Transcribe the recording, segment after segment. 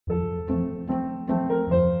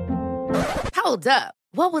Hold up.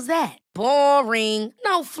 What was that? Boring.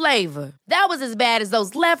 No flavor. That was as bad as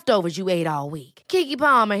those leftovers you ate all week. Keke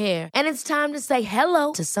Palmer here, and it's time to say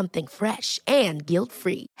hello to something fresh and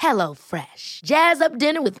guilt-free. Hello Fresh. Jazz up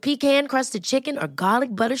dinner with pecan-crusted chicken or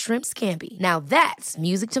garlic butter shrimp scampi. Now that's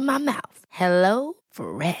music to my mouth. Hello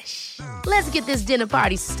Fresh. Let's get this dinner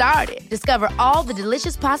party started. Discover all the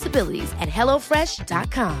delicious possibilities at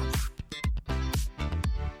hellofresh.com.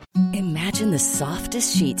 Imagine the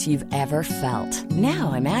softest sheets you've ever felt.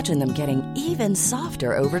 Now imagine them getting even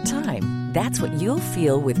softer over time. That's what you'll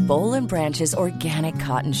feel with Boll & Branch's organic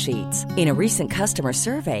cotton sheets. In a recent customer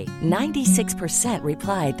survey, 96%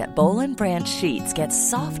 replied that Boll & Branch sheets get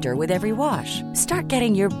softer with every wash. Start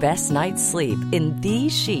getting your best night's sleep in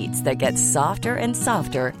these sheets that get softer and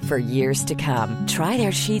softer for years to come. Try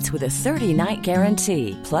their sheets with a 30-night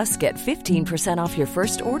guarantee. Plus, get 15% off your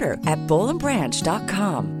first order at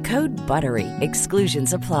bollandbranch.com. Code BUTTERY.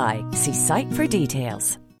 Exclusions apply. See site for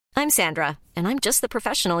details. I'm Sandra, and I'm just the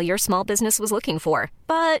professional your small business was looking for.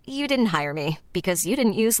 But you didn't hire me because you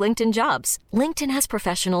didn't use LinkedIn Jobs. LinkedIn has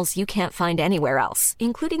professionals you can't find anywhere else,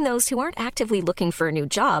 including those who aren't actively looking for a new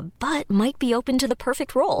job, but might be open to the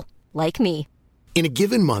perfect role, like me. In a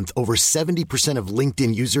given month, over 70% of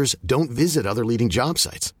LinkedIn users don't visit other leading job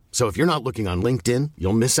sites. So if you're not looking on LinkedIn,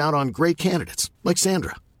 you'll miss out on great candidates like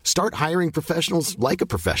Sandra. Start hiring professionals like a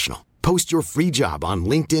professional. Post your free job on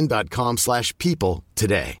linkedin.com/people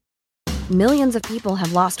today. Millions of people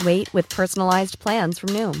have lost weight with personalized plans from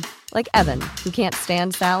Noom. Like Evan, who can't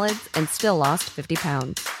stand salads and still lost 50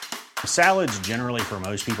 pounds. Salads generally for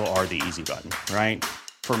most people are the easy button, right?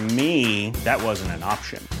 For me, that wasn't an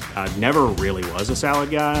option. I never really was a salad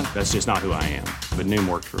guy. That's just not who I am. But Noom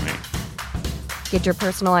worked for me. Get your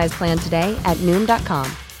personalized plan today at Noom.com.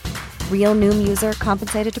 Real Noom user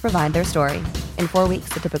compensated to provide their story. In 4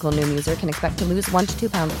 weeks, the typical Noom user can expect to lose 1 to 2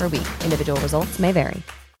 pounds per week. Individual results may vary.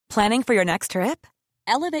 Planning for your next trip?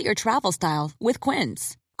 Elevate your travel style with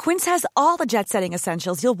Quince. Quince has all the jet-setting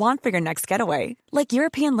essentials you'll want for your next getaway, like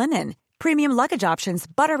European linen, premium luggage options,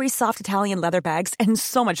 buttery soft Italian leather bags, and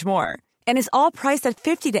so much more. And is all priced at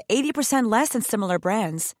 50 to 80% less than similar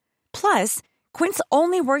brands. Plus, Quince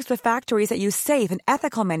only works with factories that use safe and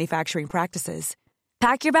ethical manufacturing practices.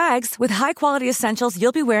 Pack your bags with high-quality essentials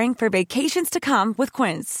you'll be wearing for vacations to come with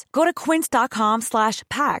Quince. Go to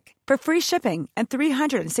quince.com/pack for free shipping and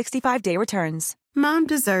 365-day returns. Mom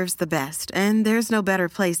deserves the best, and there's no better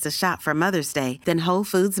place to shop for Mother's Day than Whole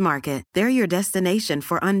Foods Market. They're your destination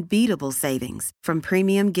for unbeatable savings, from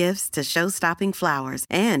premium gifts to show-stopping flowers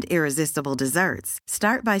and irresistible desserts.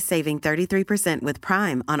 Start by saving 33% with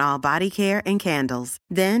Prime on all body care and candles.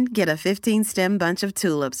 Then get a 15-stem bunch of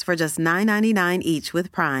tulips for just $9.99 each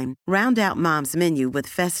with Prime. Round out Mom's menu with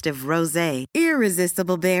festive rosé,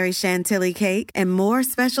 irresistible berry chantilly cake, and more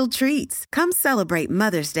special treats. Come celebrate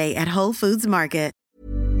Mother's Day at Whole Foods Market.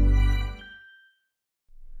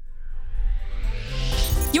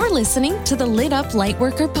 You're listening to the Lit Up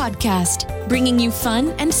Lightworker podcast, bringing you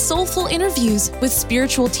fun and soulful interviews with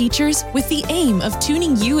spiritual teachers with the aim of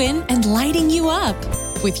tuning you in and lighting you up.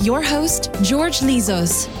 With your host, George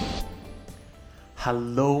Lizos.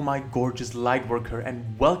 Hello, my gorgeous lightworker,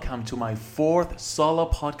 and welcome to my 4th solo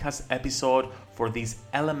podcast episode for this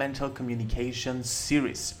Elemental Communication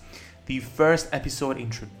series. The first episode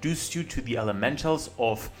introduced you to the elementals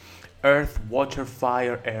of earth, water,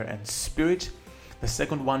 fire, air, and spirit. The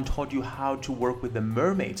second one taught you how to work with the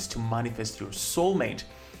mermaids to manifest your soulmate.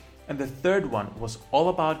 And the third one was all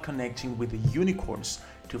about connecting with the unicorns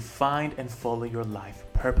to find and follow your life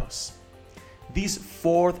purpose. This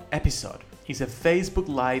 4th episode is a Facebook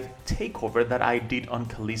Live takeover that I did on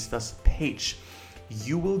Callista's page.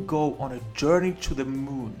 You will go on a journey to the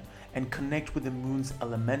moon and connect with the moon's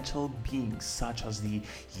elemental beings such as the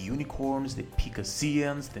unicorns, the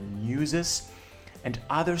Picasians, the muses, and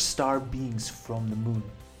other star beings from the moon.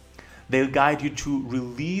 They'll guide you to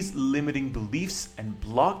release limiting beliefs and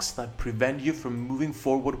blocks that prevent you from moving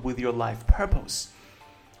forward with your life purpose,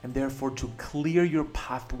 and therefore to clear your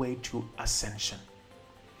pathway to ascension.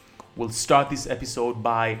 We'll start this episode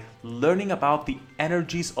by learning about the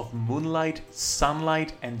energies of moonlight,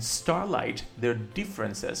 sunlight, and starlight, their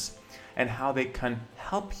differences, and how they can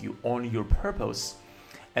help you on your purpose.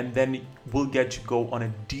 And then we'll get to go on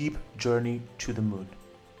a deep journey to the moon.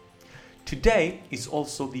 Today is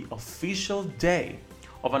also the official day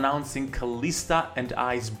of announcing Callista and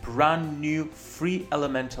I's brand new free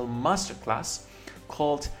elemental masterclass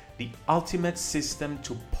called The Ultimate System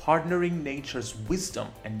to Partnering Nature's Wisdom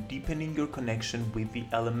and Deepening Your Connection with the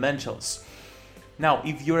Elementals. Now,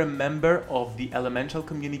 if you're a member of the Elemental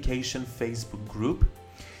Communication Facebook group,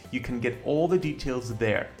 you can get all the details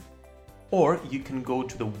there. or you can go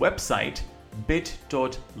to the website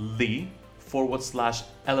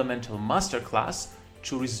bit.ly/elemental masterclass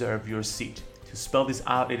to reserve your seat. To spell this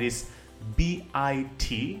out, it is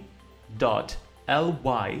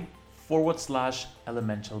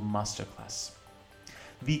bit.ly/elemental masterclass.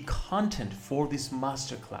 The content for this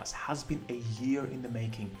masterclass has been a year in the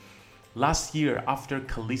making. Last year, after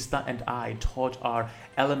Callista and I taught our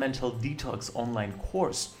Elemental Detox online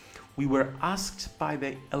course, we were asked by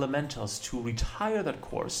the elementals to retire that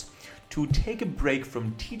course, to take a break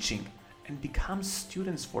from teaching and become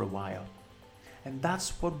students for a while. And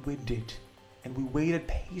that's what we did. And we waited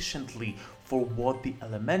patiently for what the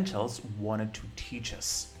elementals wanted to teach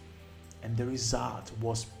us. And the result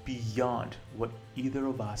was beyond what either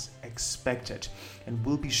of us expected. And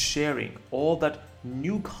we'll be sharing all that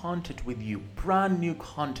new content with you, brand new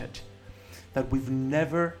content that we've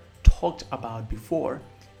never talked about before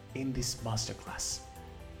in this masterclass.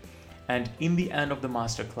 And in the end of the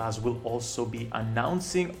masterclass, we'll also be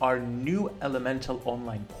announcing our new Elemental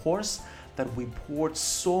online course that we poured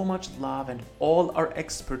so much love and all our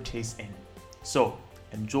expertise in. So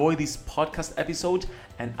enjoy this podcast episode,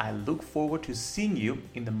 and I look forward to seeing you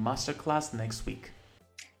in the masterclass next week.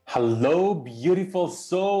 Hello, beautiful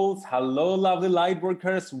souls. Hello, lovely light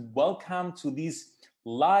workers. Welcome to this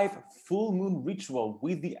live full moon ritual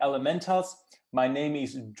with the elementals. My name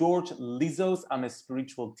is George Lizos. I'm a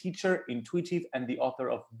spiritual teacher, intuitive, and the author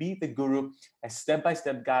of Be the Guru, a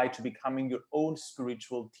step-by-step guide to becoming your own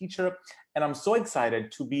spiritual teacher. And I'm so excited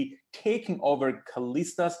to be taking over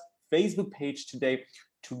Callista's Facebook page today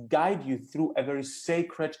to guide you through a very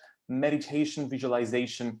sacred meditation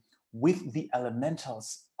visualization with the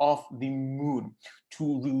elementals of the moon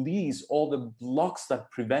to release all the blocks that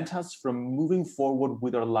prevent us from moving forward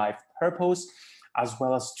with our life purpose, as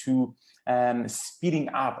well as to speeding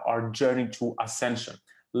up our journey to ascension.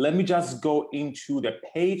 Let me just go into the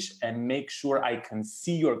page and make sure I can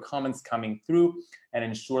see your comments coming through and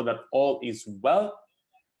ensure that all is well.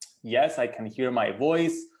 Yes, I can hear my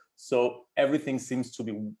voice. So everything seems to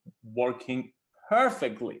be working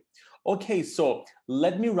perfectly. Okay, so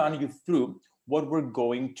let me run you through what we're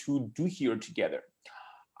going to do here together.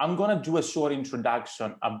 I'm going to do a short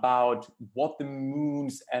introduction about what the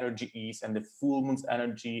moon's energy is and the full moon's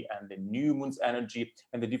energy and the new moon's energy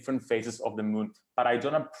and the different phases of the moon. But I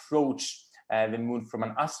don't approach the moon from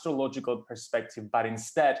an astrological perspective, but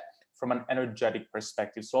instead from an energetic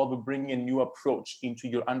perspective. So I'll be bringing a new approach into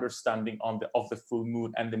your understanding of the full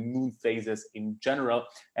moon and the moon phases in general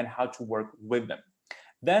and how to work with them.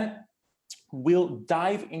 Then we'll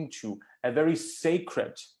dive into a very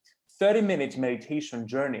sacred 30-minute meditation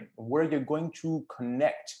journey where you're going to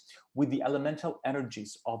connect with the elemental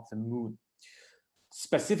energies of the moon.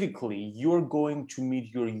 Specifically, you're going to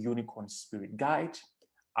meet your unicorn spirit guide,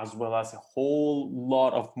 as well as a whole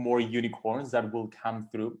lot of more unicorns that will come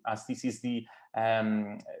through, as this is the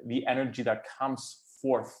energy that comes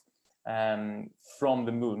forth from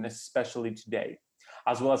the moon, especially today,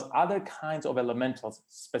 as well as other kinds of elementals,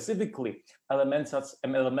 specifically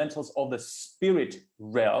elementals of the spirit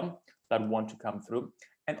realm that want to come through.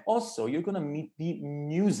 And also you're going to meet the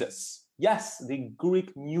muses. Yes, the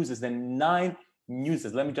Greek muses, the 9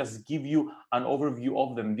 muses. Let me just give you an overview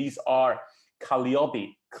of them. These are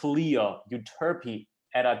Calliope, Clio, Euterpe,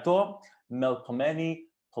 Erato, Melpomene,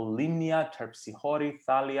 Polymnia, Terpsichore,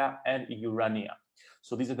 Thalia, and Urania.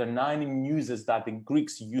 So these are the 9 muses that the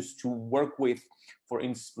Greeks used to work with for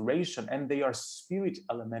inspiration, and they are spirit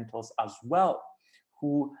elementals as well,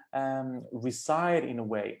 who reside in a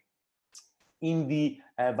way in the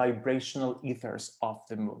vibrational ethers of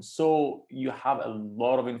the moon. So you have a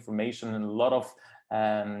lot of information and a lot of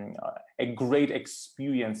a great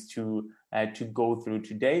experience to go through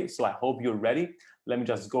today. So I hope you're ready. Let me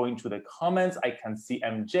just go into the comments. I can see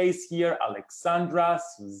MJ's here, Alexandra,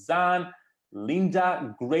 Suzanne,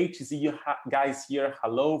 Linda. Great to see you guys here.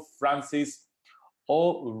 Hello, Francis.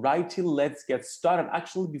 All righty, let's get started.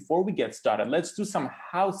 Actually, before we get started, let's do some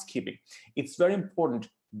housekeeping. It's very important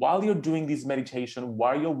while you're doing this meditation,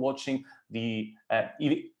 while you're watching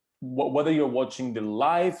whether you're watching the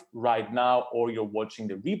live right now or you're watching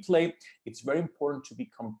the replay, it's very important to be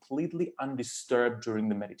completely undisturbed during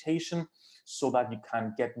the meditation so that you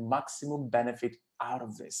can get maximum benefit out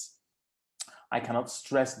of this. I cannot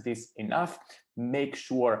stress this enough. Make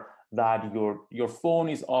sure that your phone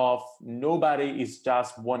is off. Nobody is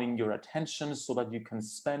just wanting your attention so that you can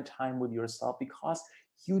spend time with yourself, because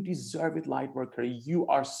you deserve it, light worker. You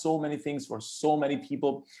are so many things for so many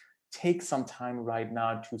people. Take some time right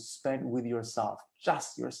now to spend with yourself,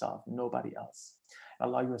 just yourself, nobody else.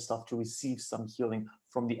 Allow yourself to receive some healing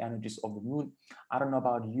from the energies of the moon. I don't know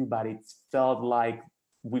about you, but it felt like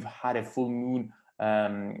we've had a full moon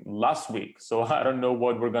last week. So I don't know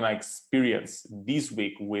what we're going to experience this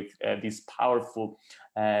week with this powerful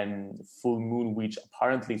full moon, which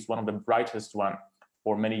apparently is one of the brightest one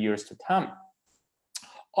for many years to come.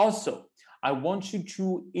 Also, I want you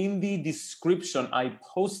to, in the description, I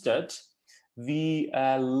posted the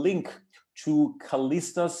link to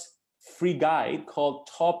Callista's free guide called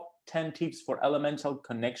Top 10 Tips for Elemental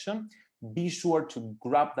Connection. Be sure to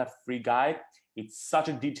grab that free guide. It's such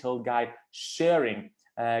a detailed guide sharing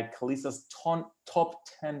Callista's top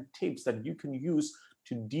 10 tips that you can use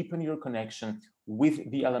to deepen your connection with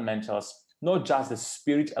the elementals, not just the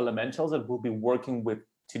spirit elementals that we'll be working with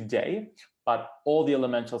today, but all the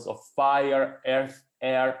elementals of fire, earth,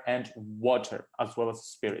 air, and water, as well as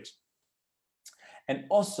spirit. And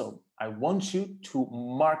also, I want you to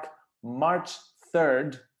mark March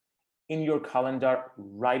 3rd in your calendar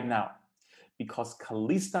right now, because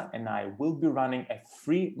Callista and I will be running a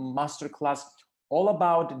free masterclass all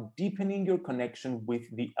about deepening your connection with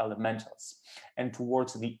the elementals. And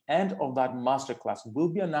towards the end of that masterclass, we'll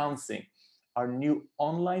be announcing our new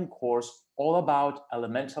online course all about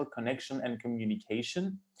elemental connection and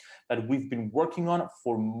communication that we've been working on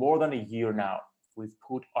for more than a year now. We've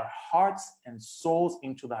put our hearts and souls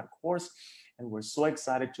into that course, and we're so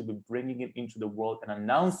excited to be bringing it into the world and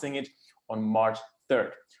announcing it on March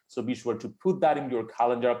 3rd. So be sure to put that in your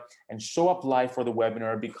calendar and show up live for the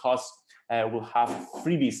webinar, because we'll have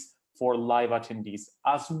freebies for live attendees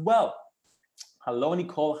as well. Hello,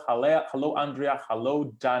 Nicole. Hello, Andrea.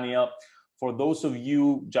 Hello, Daniel. For those of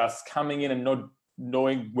you just coming in and not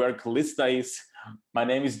knowing where Callista is, my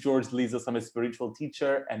name is George Lizos. I'm a spiritual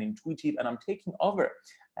teacher and intuitive, and I'm taking over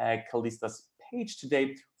Callista's page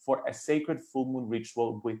today for a sacred full moon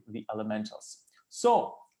ritual with the elementals.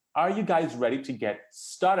 So, are you guys ready to get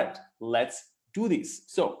started? Let's do this.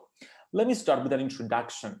 So, let me start with an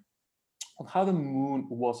introduction of how the moon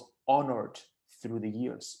was honored through the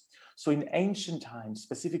years. So, in ancient times,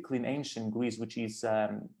 specifically in ancient Greece, which is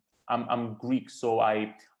I'm Greek, so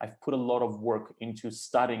I've put a lot of work into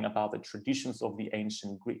studying about the traditions of the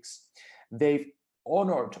ancient Greeks. They've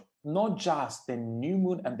honored not just the new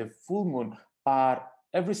moon and the full moon, but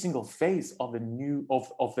every single phase of the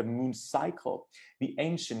moon cycle. The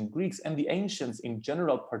ancient Greeks and the ancients in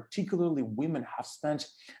general, particularly women, have spent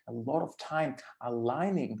a lot of time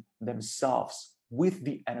aligning themselves with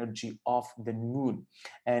the energy of the moon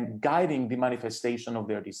and guiding the manifestation of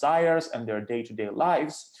their desires and their day-to-day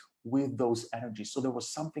lives with those energies. So there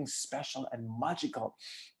was something special and magical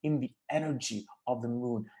in the energy of the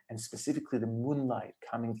moon, and specifically the moonlight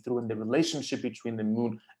coming through and the relationship between the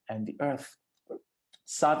moon and the earth.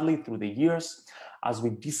 Sadly, through the years, as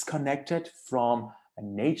we disconnected from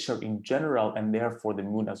nature in general, and therefore the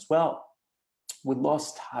moon as well, we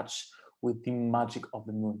lost touch with the magic of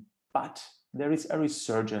the moon. But there is a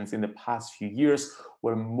resurgence in the past few years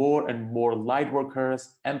where more and more light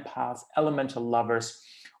workers, empaths, elemental lovers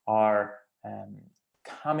are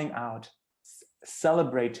coming out,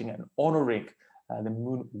 celebrating and honoring the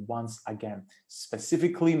moon once again.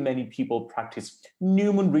 Specifically, many people practice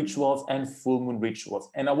new moon rituals and full moon rituals.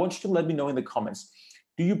 And I want you to let me know in the comments,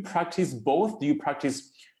 do you practice both? Do you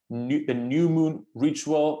practice the new moon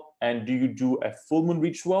ritual, and do you do a full moon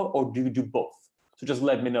ritual, or do you do both? So just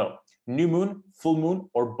let me know, new moon, full moon,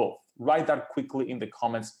 or both. Write that quickly in the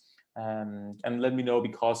comments and let me know,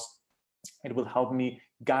 because it will help me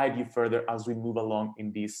guide you further as we move along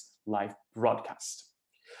in this live broadcast.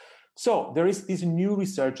 So there is this new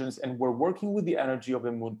resurgence, and we're working with the energy of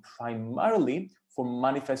the moon primarily for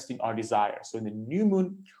manifesting our desires. So in the new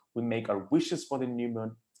moon, we make our wishes for the new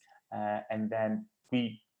moon, and then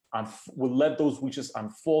we'll let those wishes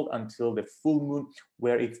unfold until the full moon,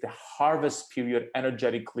 where it's the harvest period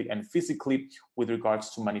energetically and physically with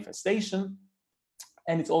regards to manifestation.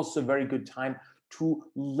 And it's also a very good time to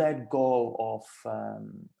let go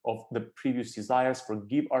of the previous desires,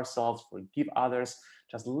 forgive ourselves, forgive others,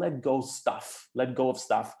 just let go of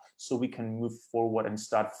stuff, so we can move forward and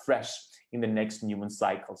start fresh in the next new moon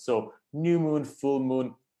cycle. So new moon, full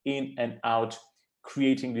moon, in and out,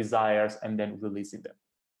 creating desires and then releasing them.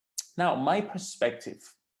 Now, my perspective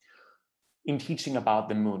in teaching about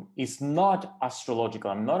the moon is not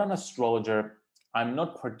astrological. I'm not an astrologer. I'm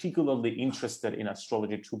not particularly interested in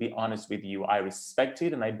astrology, to be honest with you. I respect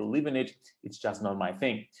it and I believe in it. It's just not my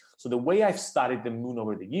thing. So the way I've studied the moon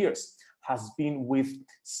over the years has been with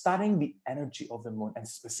studying the energy of the moon. And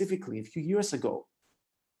specifically, a few years ago,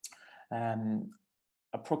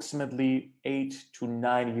 approximately 8 to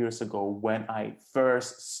 9 years ago, when I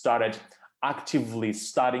first started actively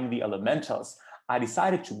studying the elementals, I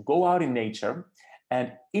decided to go out in nature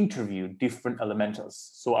and interview different elementals.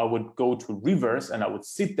 So I would go to rivers and I would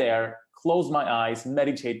sit there, close my eyes,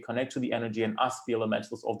 meditate, connect to the energy, and ask the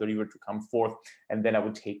elementals of the river to come forth. And then I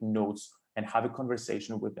would take notes and have a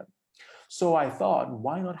conversation with them. So I thought,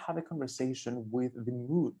 why not have a conversation with the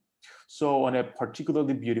moon? So on a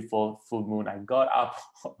particularly beautiful full moon, I got up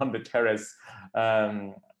on the terrace,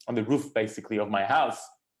 on the roof basically of my house.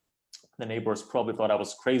 The neighbors probably thought I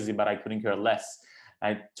was crazy, but I couldn't care less.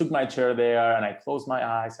 I took my chair there and I closed my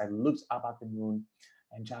eyes. I looked up at the moon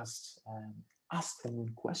and just asked the moon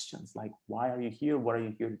questions like, why are you here? What are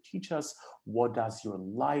you here to teach us? What does your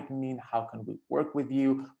light mean? How can we work with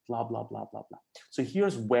you? Blah, blah, blah, blah, blah. So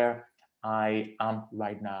here's where I am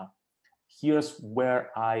right now. Here's where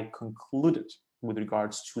I concluded with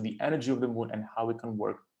regards to the energy of the moon and how we can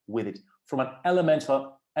work with it from an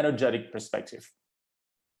elemental energetic perspective.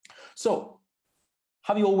 So,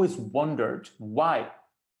 have you always wondered why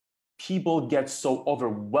people get so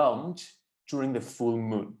overwhelmed during the full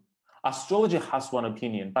moon? Astrology has one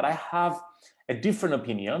opinion, but I have a different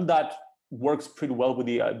opinion that works pretty well with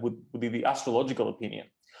the astrological opinion.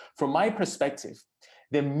 From my perspective,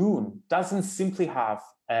 the moon doesn't simply have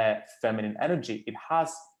a feminine energy. It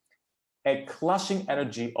has a clashing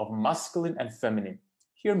energy of masculine and feminine.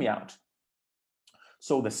 Hear me out.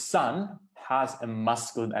 So the sun has a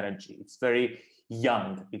masculine energy. It's very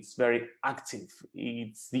young, it's very active,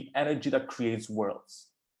 it's the energy that creates worlds.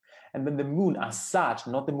 And then the moon as such,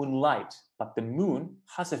 not the moonlight, but the moon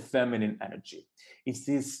has a feminine energy. It's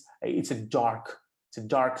a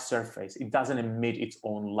dark surface. It doesn't emit its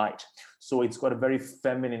own light. So it's got a very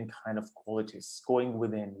feminine kind of qualities, going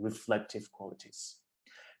within, reflective qualities.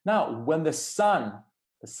 Now, when the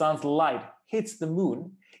sun's light hits the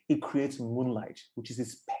moon, it creates moonlight, which is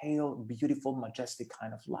this pale, beautiful, majestic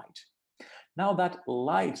kind of light. Now that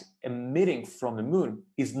light emitting from the moon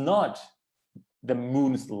is not the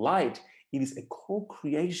moon's light, it is a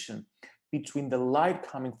co-creation between the light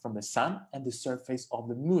coming from the sun and the surface of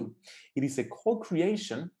the moon. It is a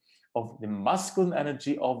co-creation of the masculine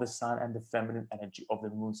energy of the sun and the feminine energy of the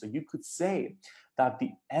moon. So you could say that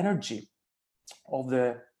the energy of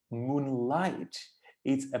the moonlight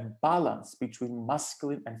is a balance between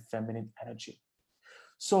masculine and feminine energy.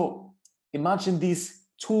 So imagine these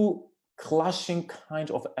two clashing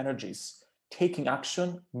kind of energies, taking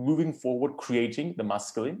action, moving forward, creating the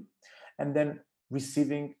masculine, and then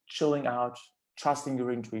receiving, chilling out, trusting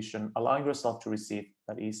your intuition, allowing yourself to receive,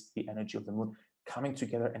 that is the energy of the moon, coming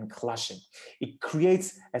together and clashing. It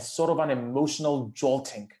creates a sort of an emotional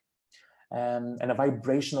jolting and a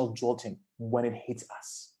vibrational jolting when it hits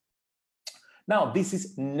us. Now, this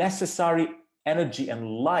is necessary energy and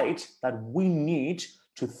light that we need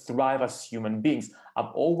to thrive as human beings.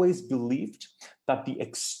 I've always believed that the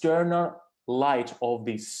external light of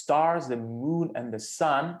the stars, the moon, and the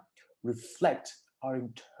sun reflect our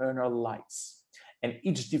internal lights. And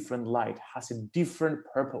each different light has a different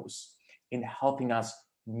purpose in helping us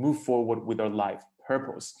move forward with our life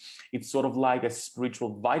purpose. It's sort of like a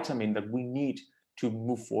spiritual vitamin that we need to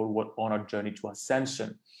move forward on our journey to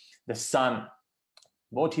ascension. The sun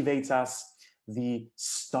motivates us, the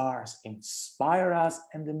stars inspire us,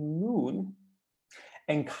 and the moon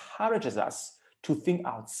encourages us to think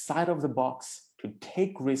outside of the box, to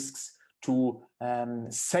take risks, to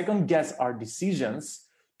second guess our decisions,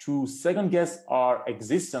 to second guess our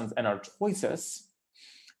existence and our choices,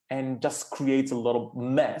 and just creates a lot of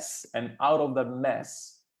mess. And out of that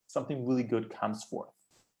mess, something really good comes forth.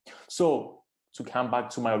 So to come back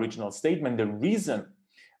to my original statement, the reason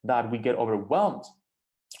that we get overwhelmed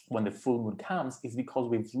when the full moon comes is because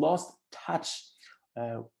we've lost touch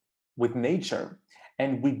with nature,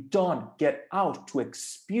 and we don't get out to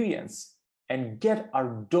experience and get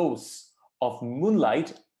our dose of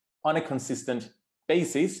moonlight on a consistent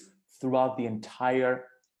basis throughout the entire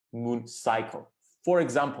moon cycle. For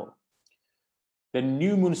example, the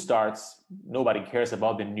new moon starts, nobody cares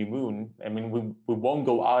about the new moon. I mean, we won't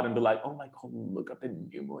go out and be like, oh my God, look at the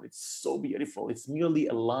new moon. It's so beautiful. It's merely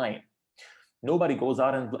a line. Nobody goes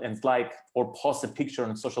out and like, or posts a picture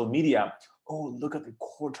on social media. Oh, look at the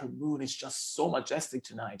quarter moon. It's just so majestic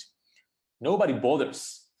tonight. Nobody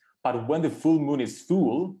bothers. But when the full moon is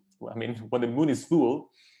full, when the moon is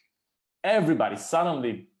full, everybody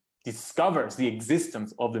suddenly discovers the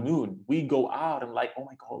existence of the moon. We go out and like, oh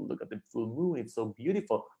my God, look at the full moon. It's so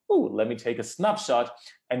beautiful. Oh, let me take a snapshot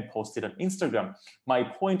and post it on Instagram. My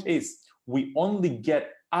point is, we only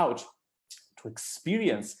get out to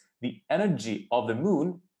experience the energy of the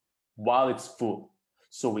moon while it's full.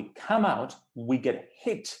 So we come out, we get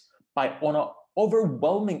hit by an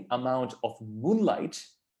overwhelming amount of moonlight.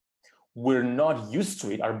 we're not used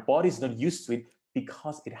to it, our body's not used to it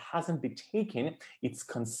because it hasn't been taking its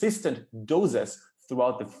consistent doses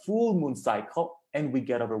throughout the full moon cycle, and we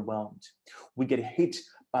get overwhelmed. We get hit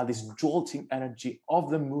by this jolting energy of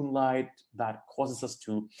the moonlight that causes us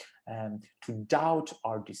to doubt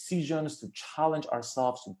our decisions, to challenge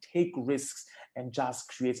ourselves, to take risks, and just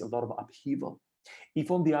creates a lot of upheaval.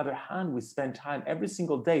 If, on the other hand, we spend time every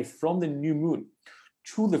single day from the new moon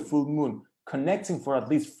to the full moon, connecting for at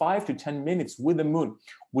least 5 to 10 minutes with the moon,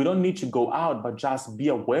 we don't need to go out, but just be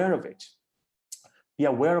aware of it. Be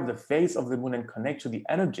aware of the phase of the moon and connect to the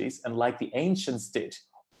energies. And like the ancients did,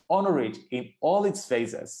 honor it in all its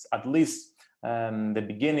phases, at least the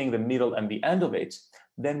beginning, the middle, and the end of it.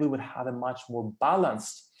 Then we would have a much more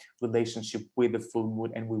balanced relationship with the full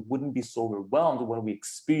moon, and we wouldn't be so overwhelmed when we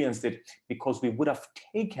experienced it, because we would have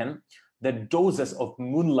taken the doses of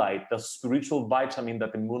moonlight, the spiritual vitamin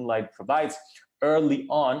that the moonlight provides, early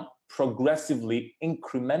on, progressively,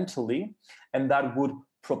 incrementally, and that would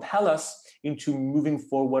propel us into moving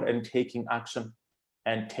forward and taking action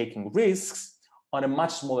and taking risks on a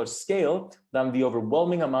much smaller scale than the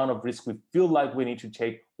overwhelming amount of risk we feel like we need to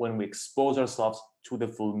take when we expose ourselves to the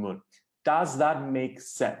full moon. Does that make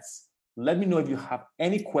sense? Let me know if you have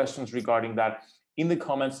any questions regarding that in the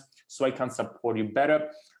comments so I can support you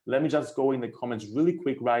better. Let me just go in the comments really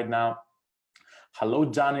quick right now. Hello,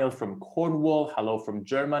 Daniel from Cornwall. Hello from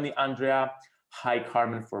Germany, Andrea. Hi,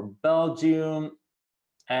 Carmen from Belgium.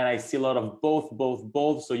 And I see a lot of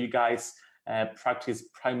both. So you guys practice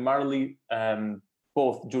primarily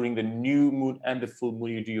both during the new moon and the full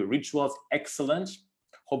moon. You do your rituals. Excellent.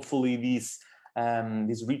 Hopefully this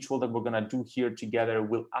ritual that we're gonna do here together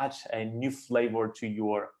will add a new flavor to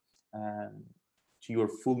your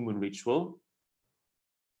full moon ritual.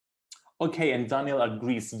 Okay, and Daniel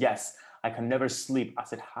agrees. Yes, I can never sleep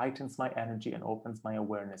as it heightens my energy and opens my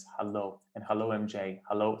awareness. Hello, and hello, MJ.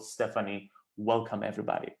 Hello, Stephanie. Welcome,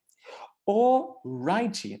 everybody. All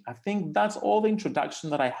righty, I think that's all the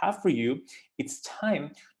introduction that I have for you. It's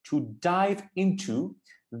time to dive into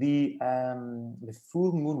the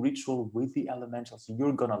full moon ritual with the elementals.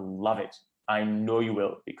 You're gonna love it. I know you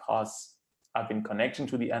will, because I've been connecting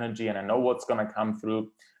to the energy and I know what's gonna come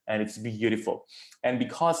through, and it's beautiful. And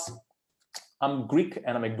because I'm Greek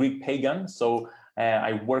and I'm a Greek pagan, so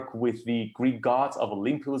I work with the Greek gods of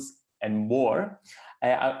Olympus and more.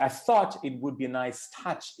 I thought it would be a nice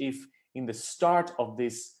touch if in the start of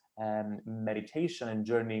this meditation and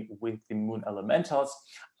journey with the moon elementals,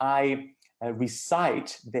 I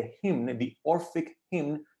recite the hymn, the Orphic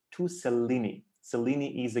hymn to Selene.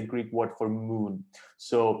 Selene is a Greek word for moon.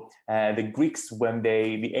 So the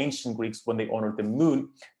ancient Greeks, when they honored the moon,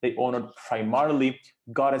 they honored primarily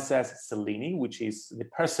goddesses Selene, which is the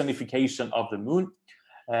personification of the moon,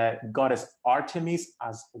 goddess Artemis,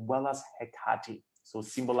 as well as Hecate. So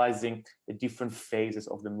symbolizing the different phases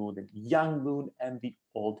of the moon, the young moon and the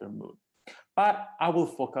older moon. But I will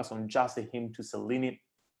focus on just the hymn to Selene,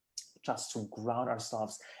 just to ground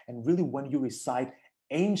ourselves. And really, when you recite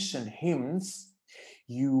ancient hymns,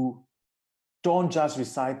 you don't just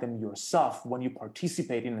recite them yourself. When you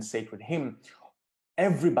participate in a sacred hymn,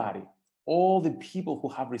 everybody, all the people who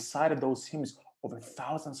have recited those hymns over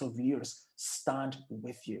thousands of years stand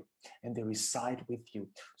with you and they recite with you.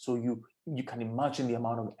 So you can imagine the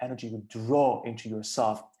amount of energy you draw into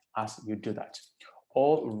yourself as you do that.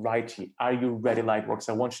 All righty, are you ready, Lightworks?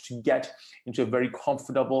 I want you to get into a very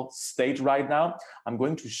comfortable state right now. I'm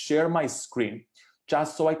going to share my screen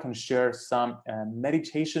just so I can share some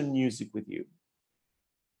meditation music with you.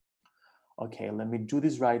 Okay, let me do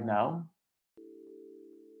this right now.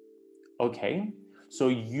 Okay, so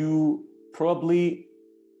you're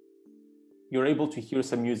able to hear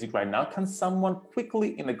some music right now. Can someone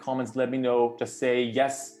quickly in the comments let me know, just say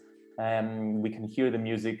yes, we can hear the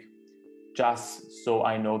music, just so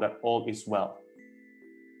I know that all is well.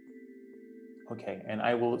 Okay, and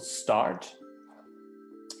I will start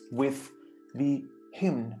with the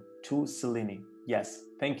hymn to Selene. Yes,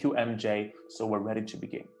 thank you, MJ. So we're ready to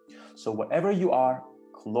begin. So wherever you are,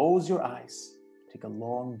 close your eyes. Take a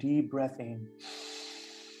long, deep breath in.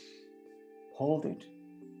 Hold it.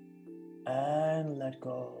 And let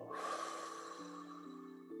go.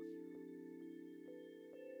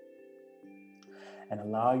 And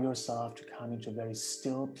allow yourself to come into a very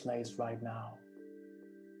still place right now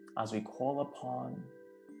as we call upon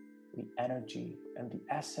the energy and the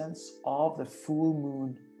essence of the full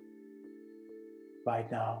moon right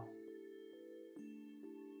now.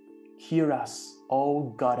 Hear us, O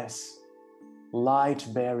Goddess,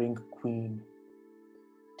 light-bearing Queen,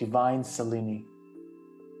 Divine Selene,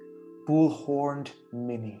 bull-horned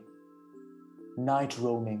Mini,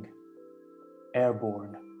 night-roaming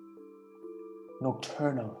airborne,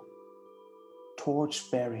 nocturnal,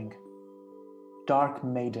 torch-bearing, dark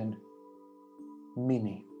maiden,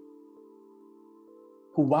 Mini,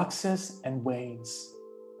 who waxes and wanes,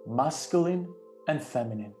 masculine and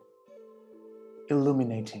feminine,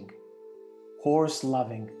 illuminating,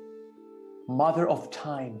 horse-loving, mother of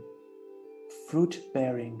time,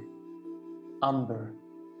 fruit-bearing, amber,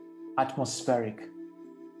 atmospheric,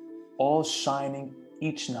 all shining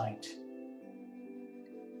each night.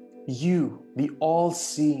 You, the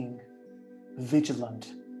all-seeing,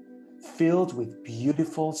 vigilant, filled with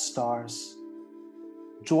beautiful stars,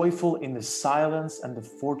 joyful in the silence and the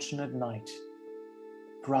fortunate night,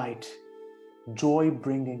 bright,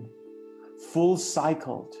 joy-bringing,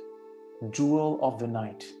 full-cycled, jewel of the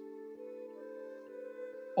night.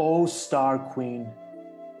 O star queen,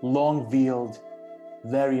 long-veiled,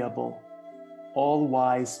 variable,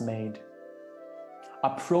 all-wise maid,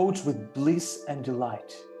 approach with bliss and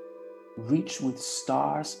delight, reach with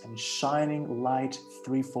stars and shining light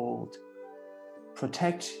threefold,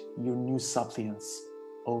 protect your new suppliants,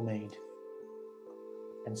 O maid.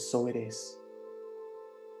 And so it is.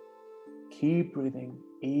 Keep breathing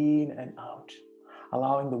in and out,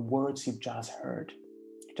 allowing the words you've just heard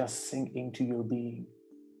to just sink into your being.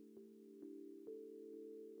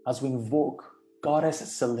 As we invoke Goddess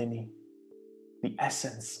Selene, the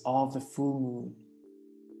essence of the full moon,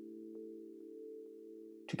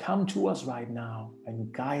 to come to us right now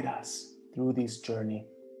and guide us through this journey,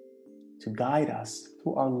 to guide us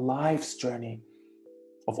through our life's journey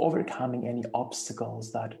of overcoming any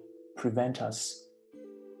obstacles that prevent us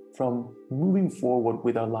from moving forward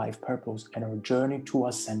with our life purpose and our journey to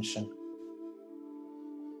ascension.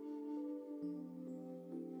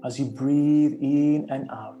 As you breathe in and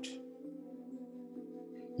out,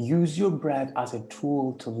 use your breath as a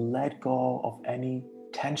tool to let go of any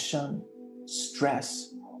tension,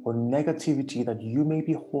 stress, or negativity that you may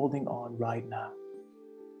be holding on right now.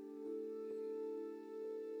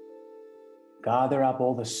 Gather up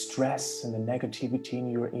all the stress and the negativity in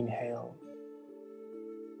your inhale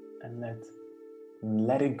and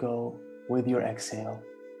let it go with your exhale,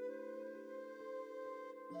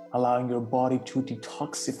 allowing your body to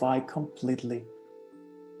detoxify completely,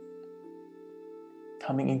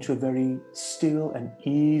 coming into a very still and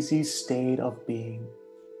easy state of being.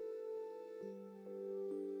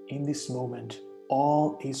 In this moment,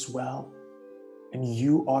 all is well and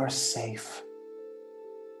you are safe.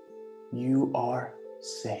 You are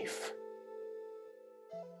safe.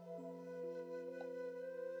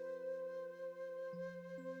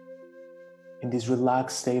 In this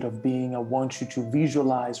relaxed state of being, I want you to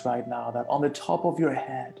visualize right now that on the top of your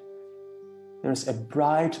head, there's a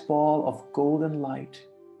bright ball of golden light.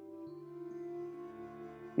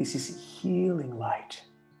 This is healing light.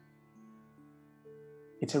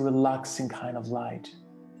 It's a relaxing kind of light.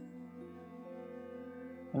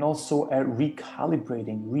 And also a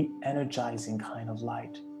recalibrating, re-energizing kind of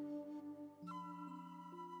light.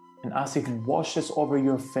 And as it washes over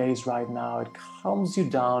your face right now, it calms you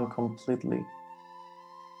down completely.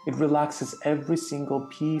 It relaxes every single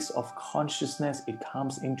piece of consciousness it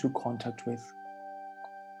comes into contact with.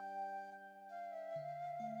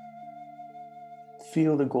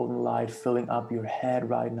 Feel the golden light filling up your head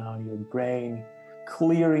right now, your brain,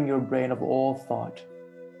 clearing your brain of all thought.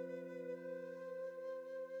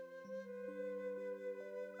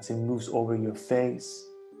 As it moves over your face,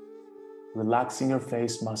 relaxing your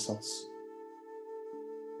face muscles.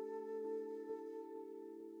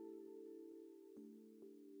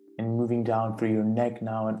 And moving down through your neck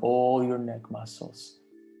now and all your neck muscles.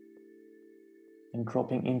 And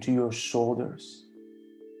dropping into your shoulders.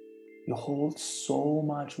 You hold so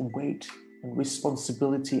much weight and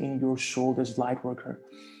responsibility in your shoulders, Lightworker.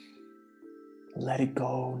 Let it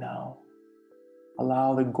go now.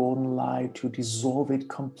 Allow the golden light to dissolve it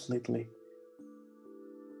completely.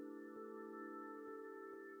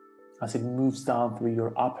 As it moves down through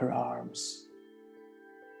your upper arms,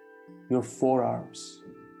 your forearms,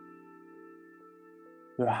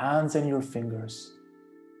 your hands and your fingers.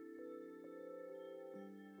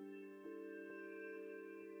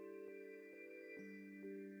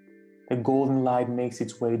 The golden light makes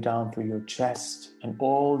its way down through your chest and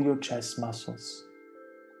all your chest muscles,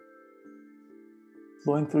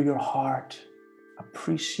 flowing through your heart,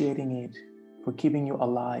 appreciating it for keeping you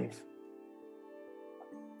alive,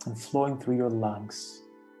 and flowing through your lungs,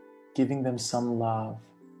 giving them some love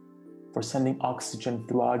for sending oxygen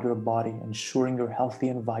throughout your body, ensuring you're healthy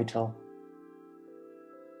and vital.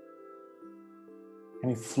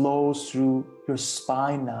 And it flows through your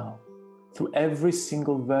spine now, through every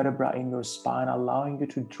single vertebra in your spine, allowing you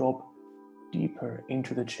to drop deeper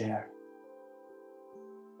into the chair.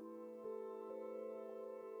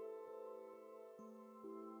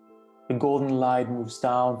 The golden light moves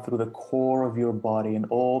down through the core of your body and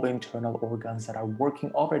all the internal organs that are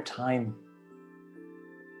working overtime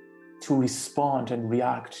to respond and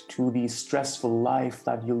react to the stressful life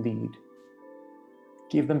that you lead.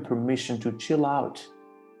 Give them permission to chill out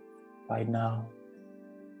right now.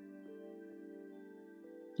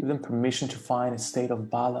 Give them permission to find a state of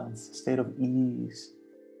balance, a state of ease.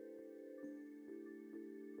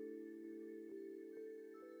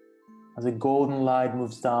 As the golden light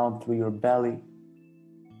moves down through your belly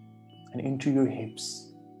and into your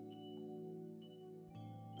hips,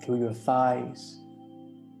 through your thighs,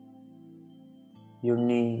 your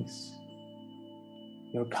knees,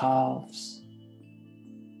 your calves,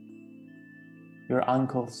 your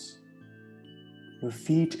ankles, your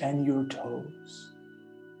feet and your toes.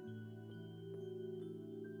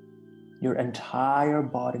 Your entire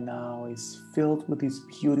body now is filled with this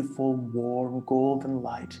beautiful, warm, golden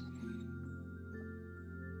light.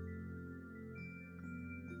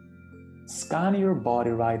 Scan your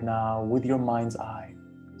body right now with your mind's eye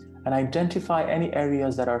and identify any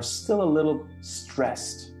areas that are still a little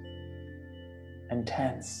stressed and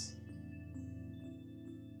tense.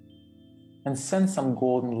 And send some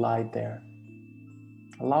golden light there,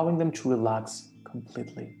 allowing them to relax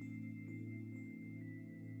completely.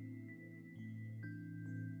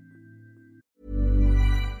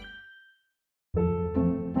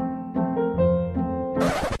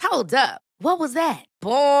 Hold up. What was that?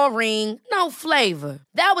 Boring. No flavor.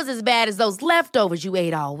 That was as bad as those leftovers you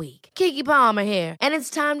ate all week. Keke Palmer here, and it's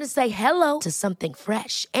time to say hello to something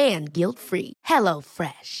fresh and guilt-free. Hello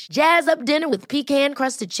Fresh. Jazz up dinner with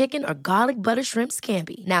pecan-crusted chicken or garlic butter shrimp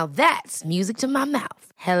scampi. Now that's music to my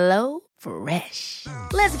mouth. Hello Fresh.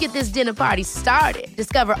 Let's get this dinner party started.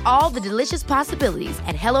 Discover all the delicious possibilities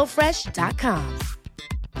at hellofresh.com.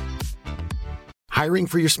 Hiring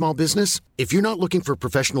for your small business? If you're not looking for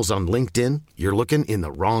professionals on LinkedIn, you're looking in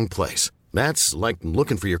the wrong place. That's like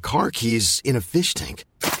looking for your car keys in a fish tank.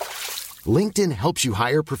 LinkedIn helps you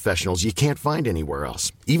hire professionals you can't find anywhere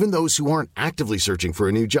else, even those who aren't actively searching for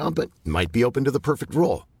a new job but might be open to the perfect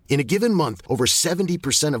role. In a given month, over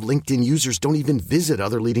 70% of LinkedIn users don't even visit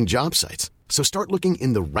other leading job sites. So start looking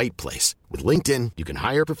in the right place. With LinkedIn, you can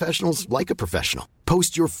hire professionals like a professional.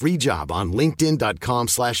 Post your free job on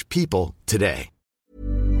linkedin.com/people today.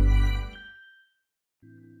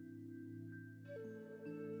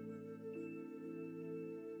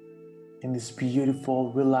 In this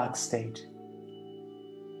beautiful, relaxed state,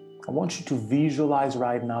 I want you to visualize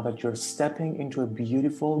right now that you're stepping into a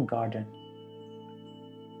beautiful garden.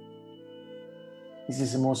 This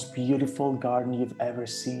is the most beautiful garden you've ever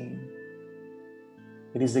seen.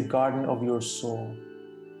 It is the garden of your soul.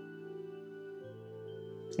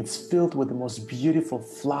 It's filled with the most beautiful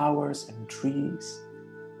flowers and trees.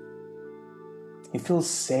 You feel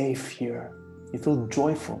safe here. You feel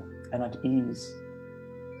joyful and at ease.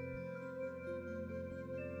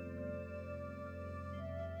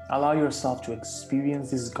 Allow yourself to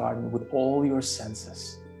experience this garden with all your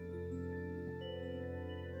senses.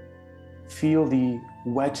 Feel the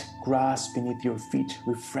wet grass beneath your feet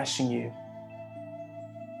refreshing you.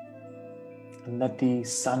 And let the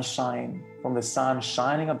sunshine from the sun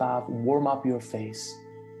shining above warm up your face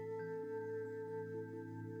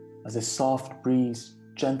as a soft breeze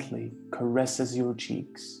gently caresses your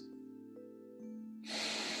cheeks.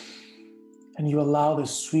 And you allow the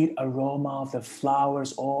sweet aroma of the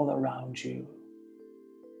flowers all around you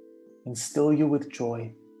instill you with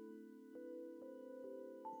joy.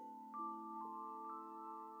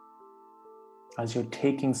 As you're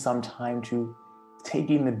taking some time to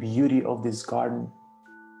take in the beauty of this garden,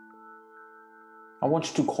 I want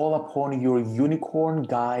you to call upon your unicorn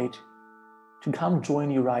guide to come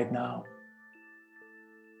join you right now.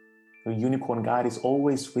 Your unicorn guide is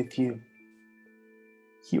always with you.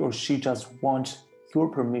 He or she just wants your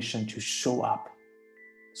permission to show up.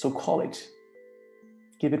 So call it.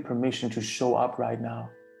 Give it permission to show up right now.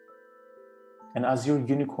 And as your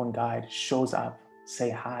unicorn guide shows up,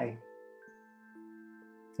 say hi.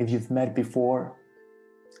 If you've met before,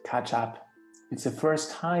 catch up. If it's the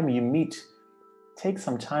first time you meet, take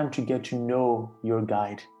some time to get to know your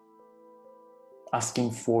guide.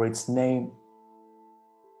 Asking for its name,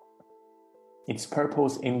 its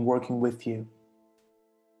purpose in working with you,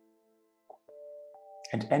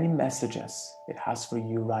 and any messages it has for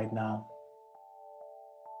you right now.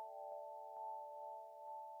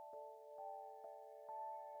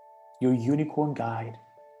 Your unicorn guide,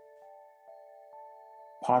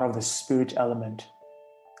 part of the spirit element,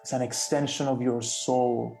 is an extension of your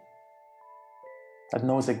soul that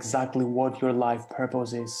knows exactly what your life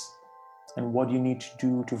purpose is and what you need to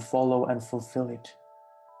do to follow and fulfill it.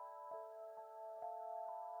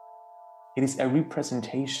 It is a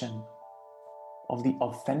representation of the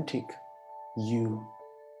authentic you,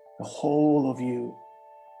 the whole of you.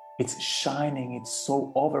 It's shining, it's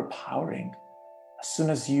so overpowering. As soon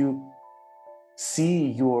as you see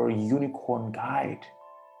your unicorn guide,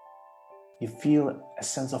 you feel a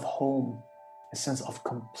sense of home, a sense of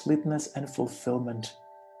completeness and fulfillment.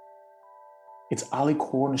 It's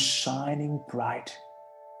alicorn shining bright,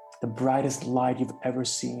 the brightest light you've ever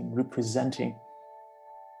seen, representing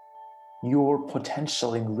your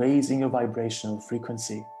potential in raising your vibrational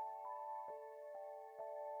frequency.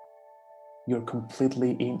 You're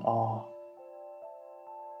completely in awe.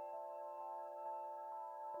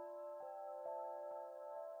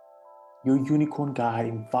 Your unicorn guide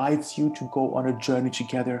invites you to go on a journey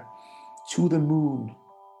together to the moon,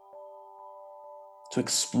 to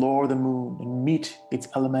explore the moon and meet its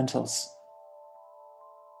elementals.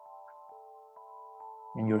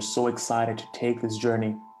 And you're so excited to take this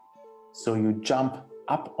journey. So you jump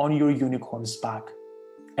up on your unicorn's back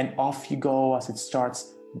and off you go as it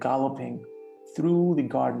starts galloping through the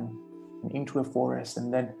garden and into a forest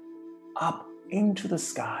and then up into the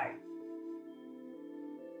sky,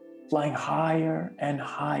 flying higher and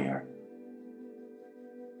higher.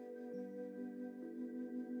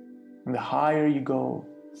 And the higher you go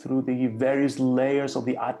through the various layers of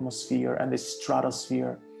the atmosphere and the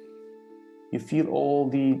stratosphere, you feel all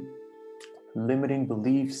the limiting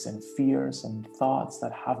beliefs and fears and thoughts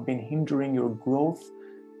that have been hindering your growth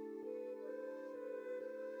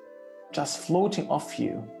just floating off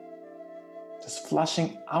you, just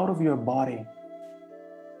flushing out of your body.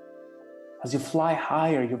 As you fly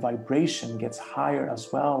higher, your vibration gets higher as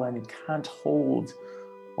well, and it can't hold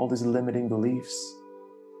all these limiting beliefs.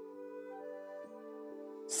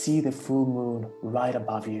 See the full moon right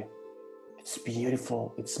above you. It's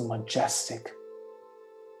beautiful, it's majestic.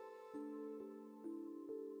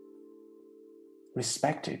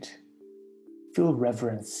 Respect it. Feel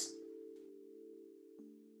reverence.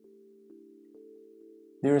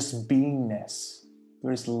 There is beingness,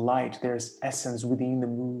 there is light, there is essence within the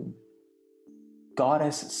moon.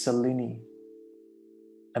 Goddess Selene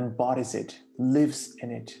embodies it, lives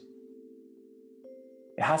in it.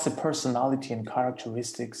 It has a personality and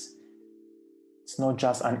characteristics. It's not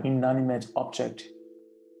just an inanimate object.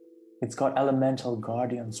 It's got elemental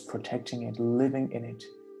guardians protecting it, living in it.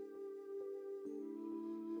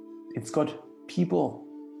 It's got people,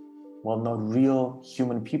 well, not real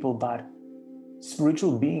human people, but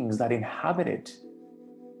spiritual beings that inhabit it.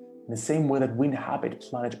 In the same way that we inhabit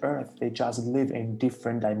planet Earth, they just live in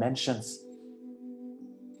different dimensions.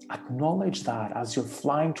 Acknowledge that as you're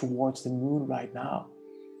flying towards the moon right now.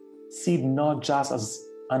 See it not just as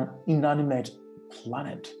an inanimate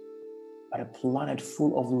planet, but a planet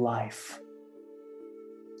full of life.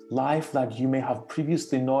 Life that you may have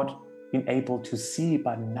previously not been able to see,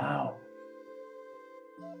 but now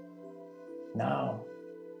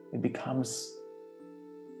it becomes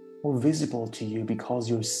more visible to you because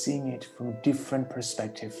you're seeing it from a different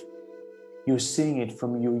perspective. You're seeing it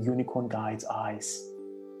from your unicorn guide's eyes.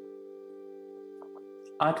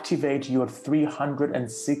 Activate your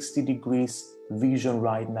 360 degrees vision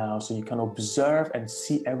right now so you can observe and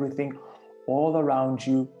see everything all around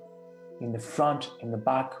you, in the front, in the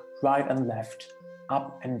back, right and left,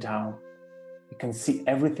 up and down. You can see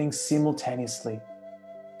everything simultaneously.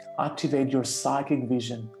 Activate your psychic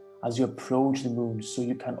vision as you approach the moon so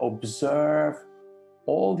you can observe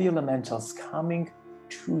all the elementals coming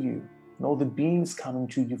to you and all the beings coming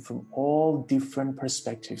to you from all different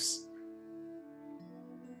perspectives.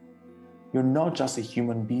 You're not just a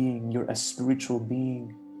human being, you're a spiritual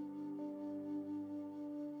being.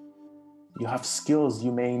 You have skills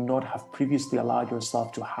you may not have previously allowed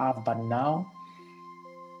yourself to have, but now,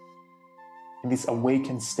 in this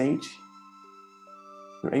awakened stage,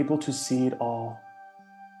 you're able to see it all.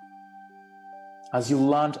 As you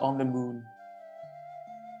land on the moon,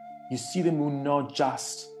 you see the moon not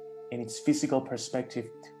just in its physical perspective,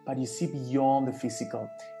 but you see beyond the physical,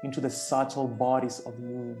 into the subtle bodies of the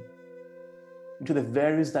moon, into the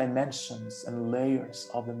various dimensions and layers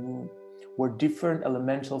of the moon, where different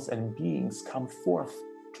elementals and beings come forth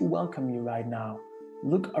to welcome you right now.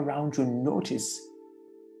 Look around you and notice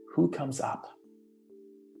who comes up.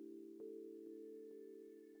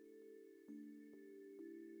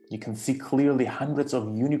 You can see clearly hundreds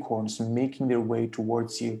of unicorns making their way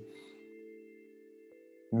towards you.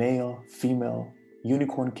 Male, female,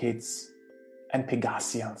 unicorn kids, and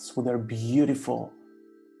Pegasians with their beautiful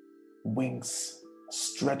wings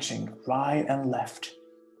stretching right and left,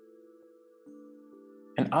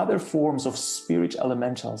 and other forms of spirit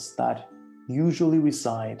elementals that usually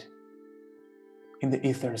reside in the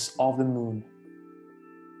ethers of the moon.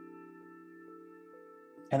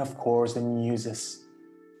 And of course, the muses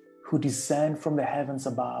who descend from the heavens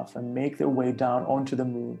above and make their way down onto the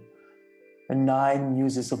moon. The 9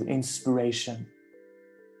 muses of inspiration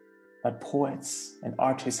that poets and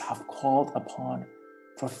artists have called upon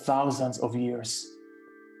for thousands of years.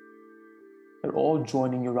 They're all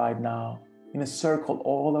joining you right now in a circle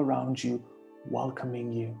all around you,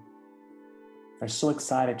 welcoming you. They're so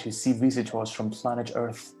excited to see visitors from planet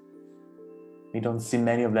Earth. We don't see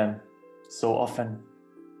many of them so often.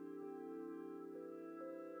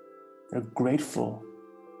 They're grateful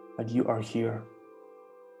that you are here,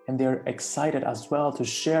 and they're excited as well to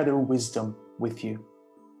share their wisdom with you.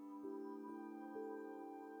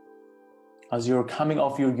 As you're coming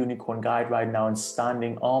off your unicorn guide right now and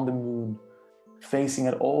standing on the moon, facing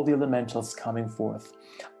at all the elementals coming forth,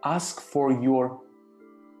 ask for your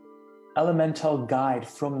elemental guide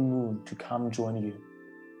from the moon to come join you.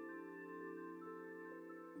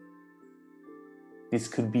 This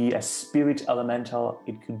could be a spirit elemental,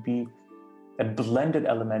 it could be a blended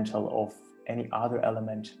elemental of any other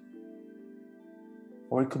element,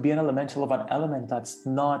 or it could be an elemental of an element that's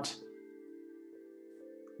not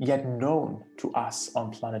yet known to us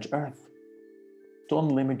on planet Earth. Don't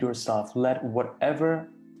limit yourself. Let whatever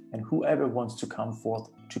and whoever wants to come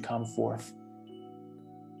forth.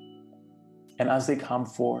 And as they come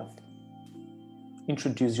forth,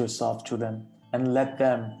 introduce yourself to them and let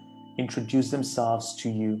them introduce themselves to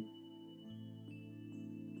you.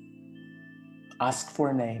 Ask for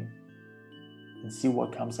a name and see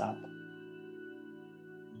what comes up.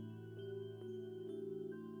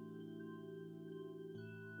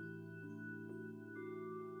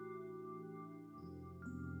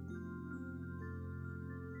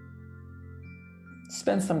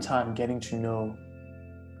 Spend some time getting to know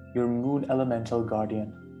your moon elemental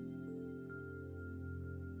guardian.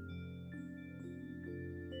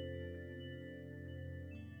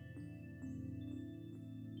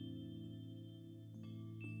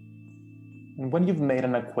 And when you've made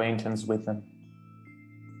an acquaintance with them,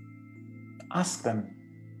 ask them,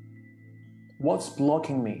 what's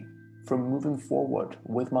blocking me from moving forward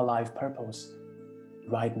with my life purpose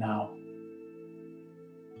right now?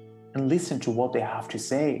 And listen to what they have to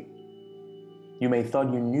say. You may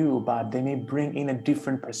thought you knew, but they may bring in a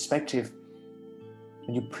different perspective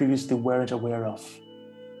that you previously weren't aware of.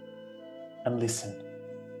 And listen.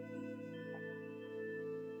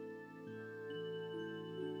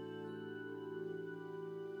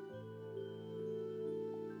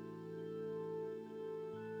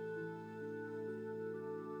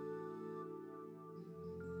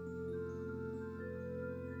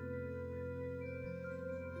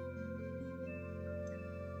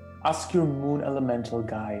 Ask your moon elemental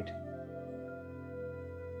guide,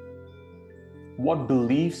 what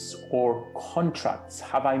beliefs or contracts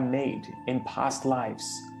have I made in past lives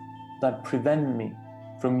that prevent me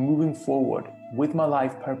from moving forward with my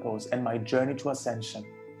life purpose and my journey to ascension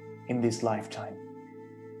in this lifetime?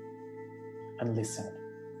 And listen.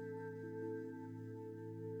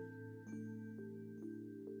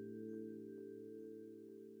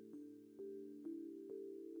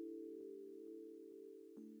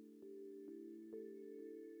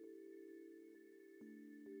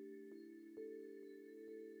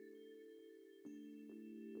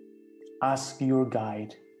 Ask your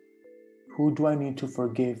guide, who do I need to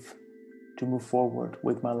forgive to move forward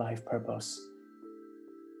with my life purpose?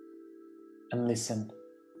 And listen.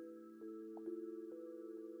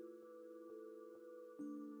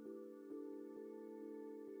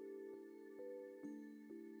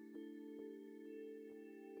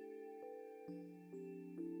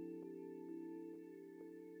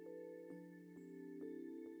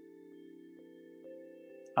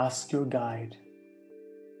 Ask your guide,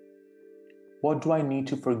 what do I need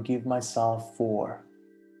to forgive myself for?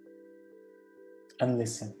 And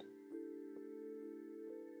listen.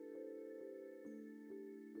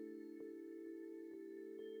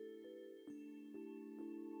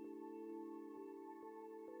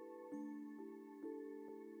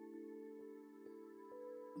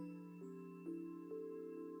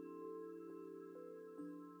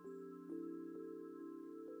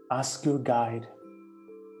 Ask your guide,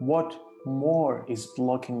 what more is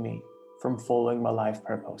blocking me from following my life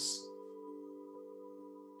purpose?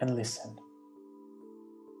 And listen.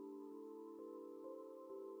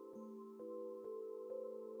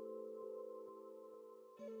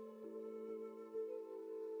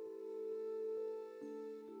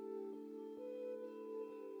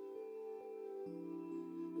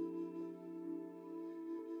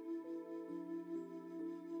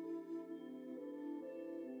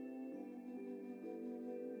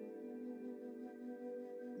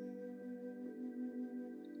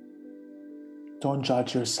 Don't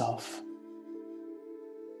judge yourself.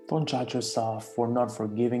 Don't judge yourself for not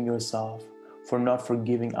forgiving yourself, for not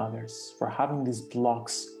forgiving others, for having these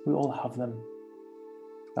blocks. We all have them.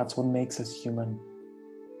 That's what makes us human.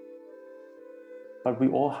 But we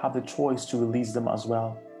all have the choice to release them as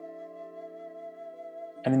well.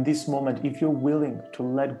 And in this moment, if you're willing to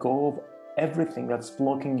let go of everything that's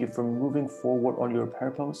blocking you from moving forward on your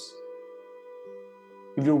purpose,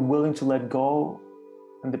 if you're willing to let go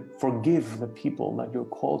and forgive the people that you're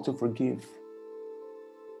called to forgive,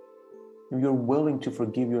 if you're willing to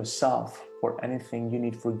forgive yourself for anything you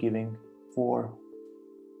need forgiving for,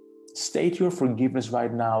 state your forgiveness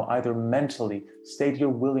right now, either mentally, state your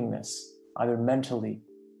willingness, either mentally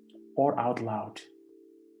or out loud,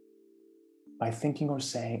 by thinking or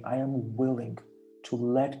saying, I am willing to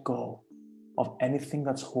let go of anything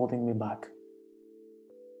that's holding me back.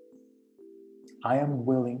 I am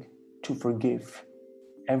willing to forgive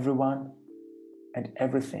everyone and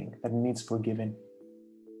everything that needs forgiving.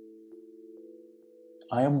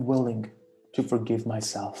 I am willing to forgive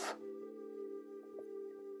myself.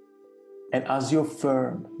 And as you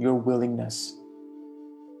affirm your willingness,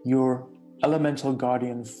 your elemental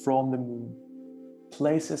guardian from the moon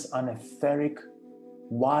places an etheric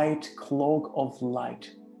white cloak of light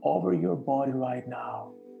over your body right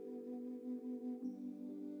now.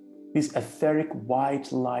 This etheric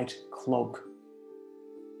white light cloak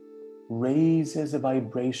raises the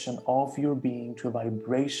vibration of your being to a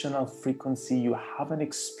vibrational frequency you haven't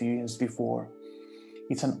experienced before.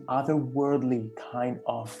 It's an otherworldly kind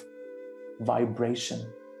of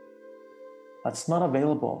vibration that's not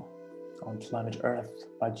available on planet Earth,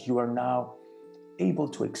 but you are now able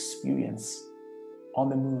to experience on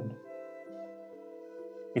the moon.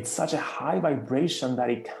 It's such a high vibration that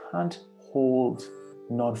it can't hold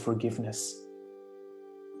non-forgiveness.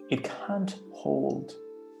 It can't hold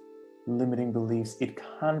limiting beliefs. It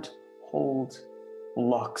can't hold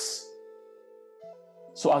blocks.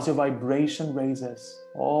 So as your vibration raises,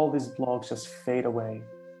 all these blocks just fade away.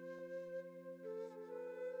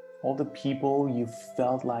 All the people you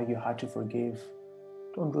felt like you had to forgive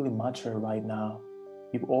don't really matter right now.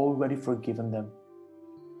 You've already forgiven them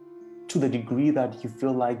to the degree that you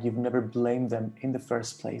feel like you've never blamed them in the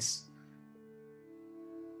first place.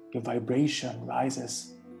 Your vibration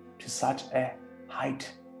rises to such a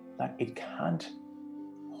height that it can't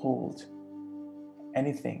hold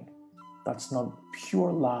anything that's not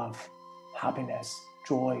pure love, happiness,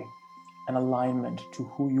 joy, and alignment to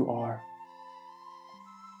who you are.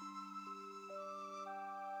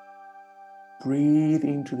 Breathe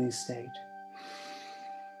into this state.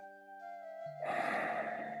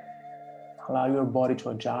 Allow your body to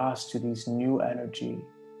adjust to this new energy.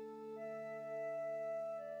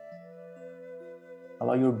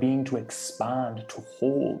 Allow your being to expand, to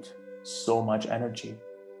hold so much energy.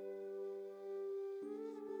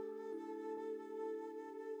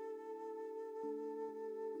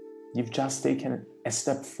 You've just taken a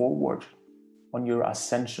step forward on your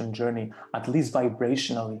ascension journey, at least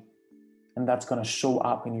vibrationally, and that's going to show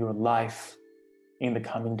up in your life in the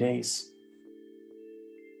coming days.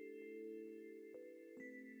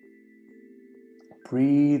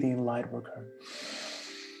 Breathe in, Lightworker,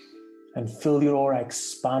 and feel your aura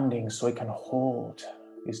expanding so it can hold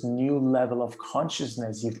this new level of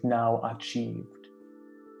consciousness you've now achieved.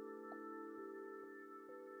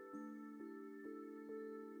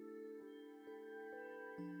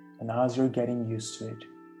 And as you're getting used to it,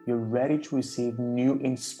 you're ready to receive new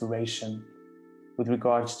inspiration with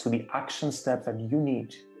regards to the action steps that you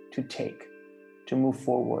need to take to move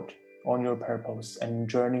forward on your purpose and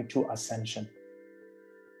journey to ascension.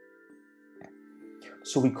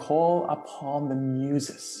 So we call upon the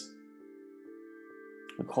muses.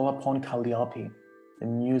 We call upon Calliope, the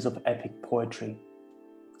muse of epic poetry,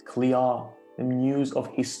 Clea, the muse of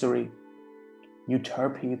history,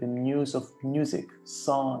 Euterpe, the muse of music,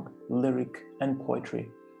 song, lyric, and poetry.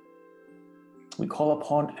 We call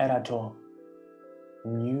upon Erato, the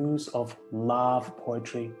muse of love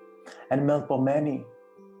poetry, and Melpomene,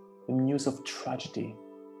 the muse of tragedy,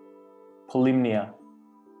 Polymnia,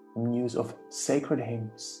 the muse of sacred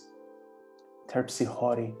hymns,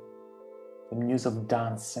 Terpsichore, the muse of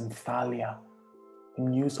dance, and Thalia, the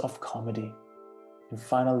muse of comedy, and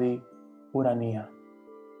finally Urania,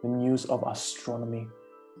 the muse of astronomy,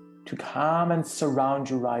 to come and surround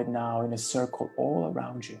you right now in a circle all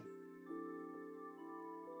around you.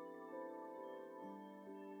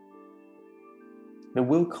 They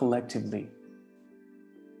will collectively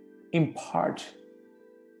impart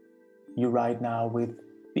you right now with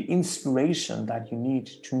the inspiration that you need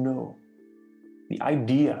to know, the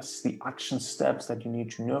ideas, the action steps that you need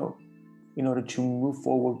to know in order to move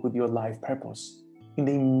forward with your life purpose in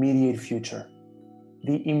the immediate future,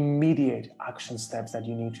 the immediate action steps that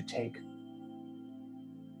you need to take.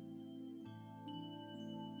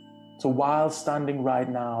 So while standing right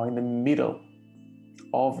now in the middle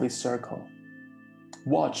of this circle,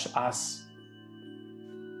 watch as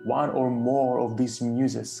one or more of these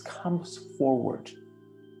muses comes forward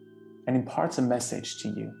and imparts a message to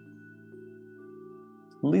you.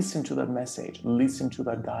 Listen to that message, listen to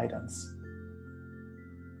that guidance.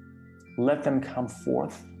 Let them come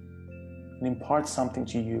forth and impart something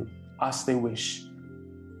to you as they wish.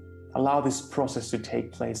 Allow this process to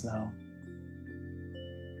take place now.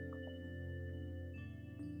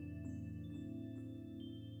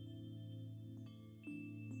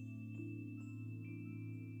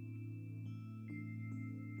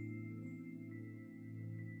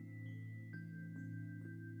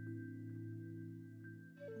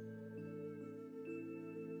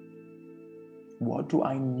 What do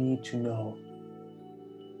I need to know?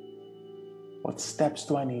 What steps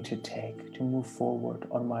do I need to take to move forward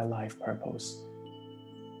on my life purpose?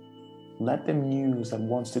 Let the muse that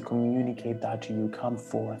wants to communicate that to you come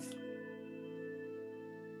forth.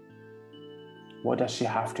 What does she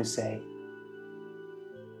have to say?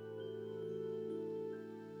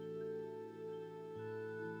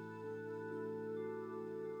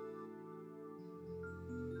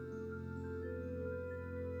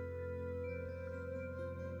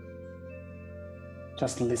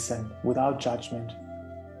 Just listen without judgment.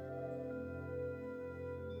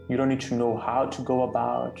 You don't need to know how to go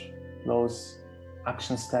about those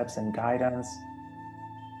action steps and guidance.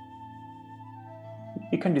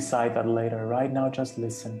 You can decide that later. Right now, just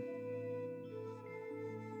listen.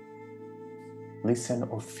 Listen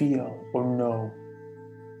or feel or know.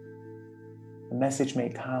 The message may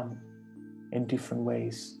come in different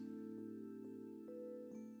ways.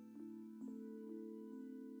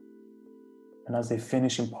 And as they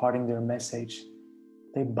finish imparting their message,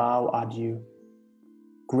 they bow at you,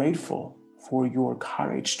 grateful for your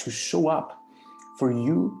courage to show up for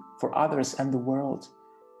you, for others, and the world.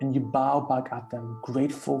 And you bow back at them,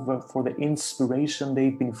 grateful for the inspiration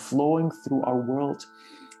they've been flowing through our world,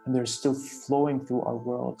 and they're still flowing through our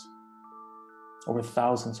world over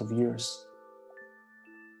thousands of years.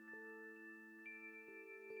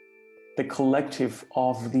 The collective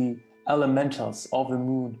of the elementals of the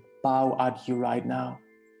moon bow at you right now.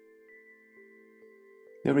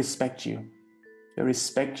 They respect you. They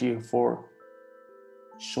respect you for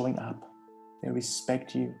showing up. They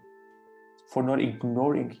respect you for not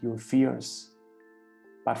ignoring your fears,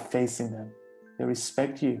 but facing them. They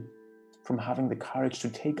respect you from having the courage to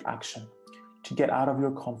take action, to get out of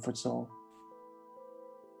your comfort zone.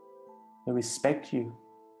 They respect you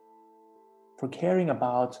for caring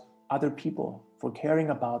about other people, for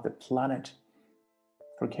caring about the planet,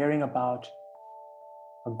 for caring about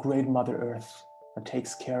a great Mother Earth that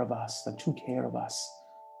takes care of us, that took care of us,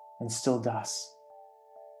 and still does.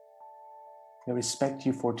 They respect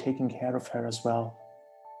you for taking care of her as well.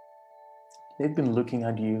 They've been looking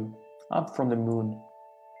at you up from the moon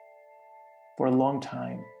for a long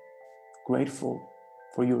time, grateful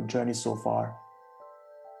for your journey so far.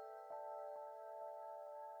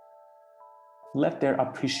 Let their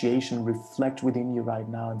appreciation reflect within you right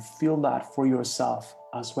now and feel that for yourself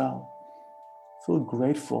as well. Feel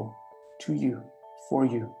grateful to you, for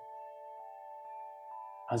you,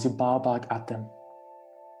 as you bow back at them.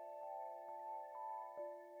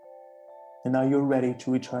 And now you're ready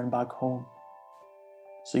to return back home.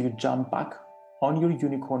 So you jump back on your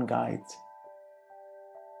unicorn guide,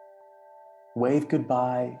 wave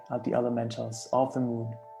goodbye at the elementals of the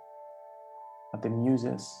moon, at the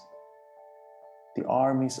muses, the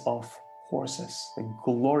armies of horses, the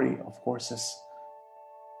glory of horses,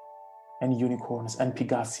 and unicorns and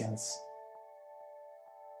Pegasians,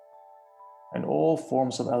 and all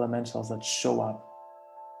forms of elementals that show up.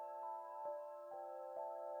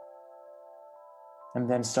 And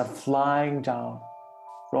then start flying down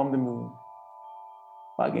from the moon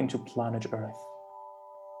back into planet Earth,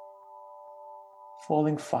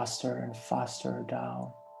 falling faster and faster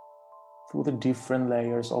down through the different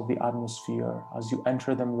layers of the atmosphere as you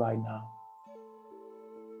enter them right now.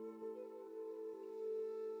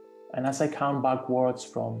 And as I count backwards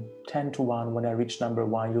from 10 to 1, when I reach number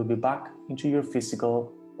 1, you'll be back into your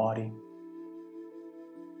physical body.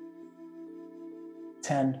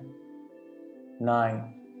 10,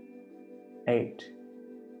 9, 8,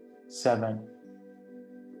 7,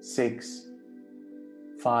 6,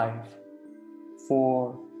 5,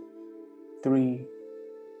 4, 3,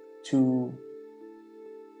 2,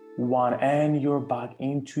 1, and you're back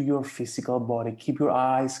into your physical body. Keep your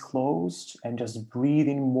eyes closed and just breathe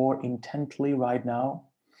in more intently right now.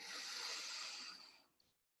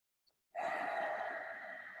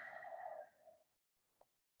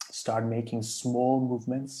 Start making small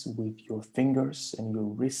movements with your fingers and your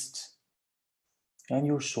wrist and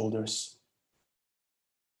your shoulders.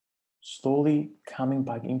 Slowly coming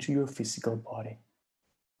back into your physical body.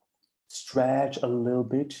 Stretch a little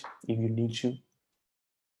bit if you need to.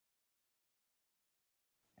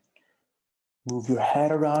 Move your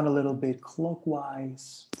head around a little bit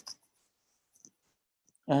clockwise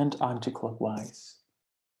and anti-clockwise.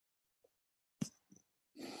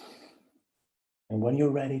 And when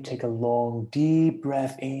you're ready, take a long, deep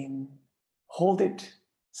breath in. Hold it,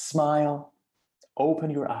 smile, open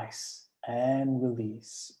your eyes, and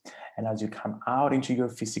release. And as you come out into your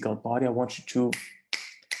physical body, I want you to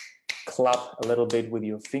clap a little bit with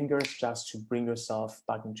your fingers just to bring yourself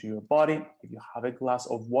back into your body. If you have a glass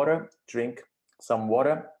of water, drink some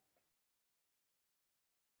water.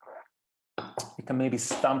 You can maybe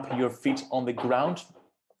stamp your feet on the ground.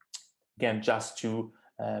 Again, just to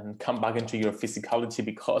come back into your physicality,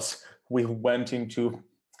 because we went into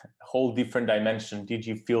a whole different dimension. Did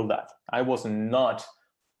you feel that? I was not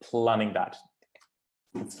planning that.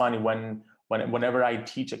 It's funny whenever I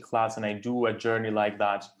teach a class and I do a journey like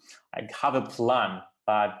that, I have a plan,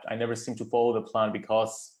 but I never seem to follow the plan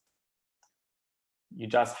because you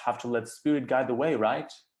just have to let spirit guide the way,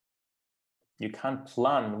 right? You can't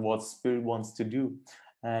plan what spirit wants to do.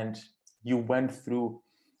 And you went through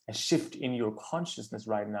a shift in your consciousness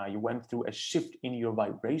right now. You went through a shift in your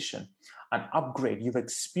vibration, an upgrade. You've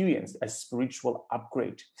experienced a spiritual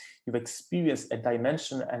upgrade. You've experienced a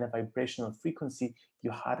dimension and a vibrational frequency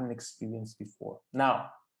you hadn't experienced before. Now,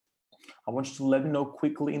 I want you to let me know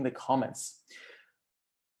quickly in the comments,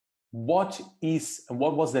 what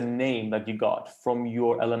was the name that you got from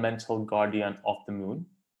your elemental guardian of the moon?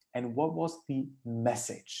 And what was the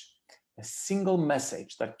message? A single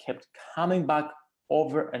message that kept coming back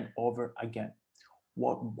over and over again.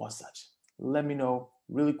 What was that? Let me know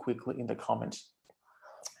really quickly in the comments.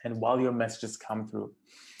 And while your messages come through,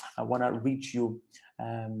 I want to read you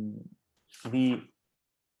the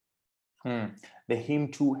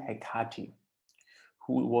hymn to Hecate,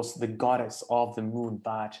 who was the goddess of the moon,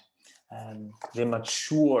 but the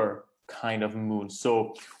mature kind of moon.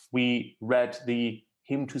 So we read the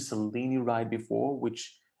hymn to Selene right before,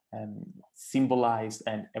 which symbolized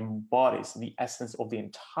and embodies the essence of the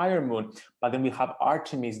entire moon. But then we have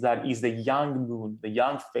Artemis, that is the young moon, the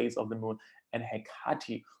young phase of the moon, and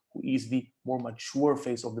Hecate, who is the more mature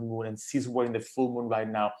phase of the moon. And since we're in the full moon right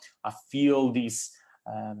now, I feel this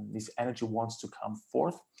energy wants to come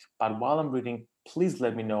forth. But while I'm reading, please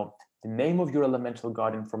let me know the name of your elemental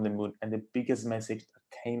guardian from the moon and the biggest message that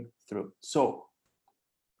came through. So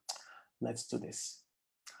let's do this.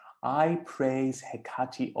 I praise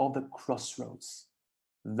Hecate of the crossroads,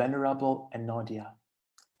 venerable Enodia,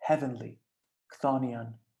 heavenly,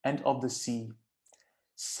 Chthonian, and of the sea,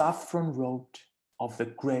 saffron-robed of the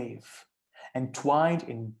grave, entwined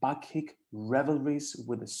in Bacchic revelries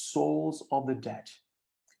with the souls of the dead,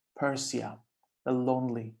 Persia, the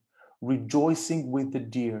lonely, rejoicing with the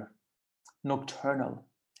dear, nocturnal,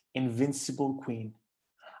 invincible queen,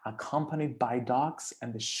 accompanied by dogs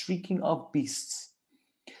and the shrieking of beasts,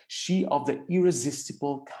 she of the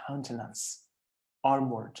irresistible countenance,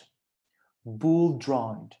 armored,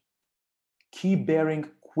 bull-drawn, key-bearing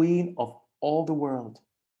queen of all the world,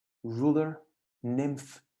 ruler,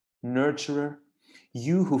 nymph, nurturer,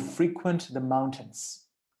 you who frequent the mountains,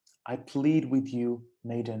 I plead with you,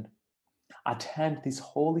 maiden, attend this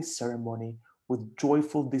holy ceremony with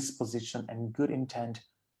joyful disposition and good intent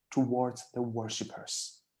towards the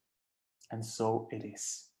worshippers. And so it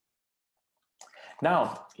is.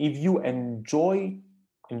 Now, if you enjoy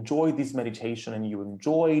this meditation and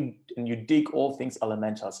you dig all things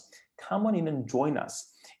elementals, come on in and join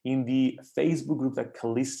us in the Facebook group that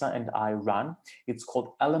Calista and I run. It's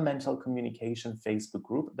called Elemental Communication Facebook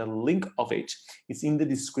group. The link of it is in the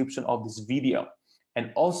description of this video.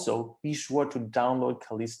 And also be sure to download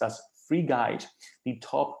Calista's free guide, the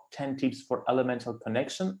top 10 tips for elemental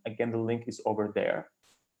connection. Again, the link is over there.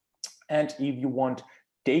 And if you want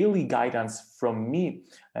daily guidance from me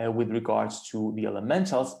with regards to the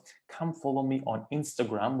elementals, come follow me on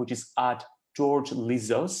Instagram, which is at George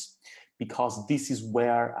Lizos, because this is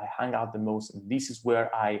where I hang out the most. And this is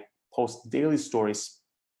where I post daily stories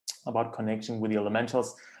about connection with the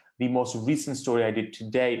elementals. The most recent story I did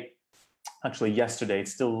today, actually yesterday,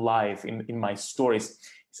 it's still live in my stories.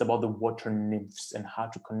 It's about the water nymphs and how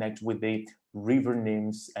to connect with the river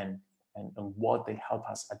nymphs and and what they help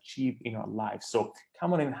us achieve in our lives. So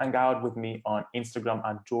come on and hang out with me on Instagram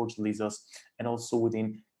at George Lizos, and also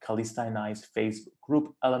within Calista and I's Facebook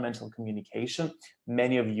group, Elemental Communication.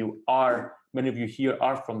 Many of you here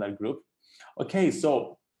are from that group. Okay,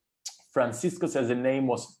 so Francisco says the name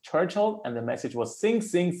was Churchill and the message was sing,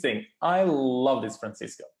 sing, sing. I love this,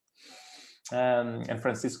 Francisco. And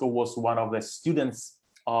Francisco was one of the students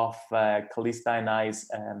of Calista and I's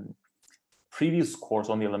previous course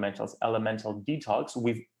on the elementals, Elemental Detox.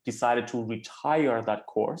 We've decided to retire that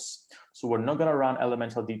course. So we're not going to run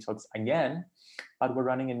Elemental Detox again, but we're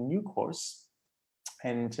running a new course.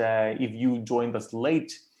 And if you joined us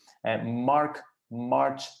late, mark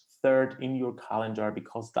March 3rd in your calendar,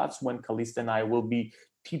 because that's when Calista and I will be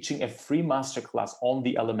teaching a free masterclass on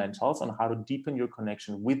the elementals, on how to deepen your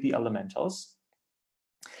connection with the elementals.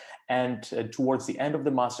 And towards the end of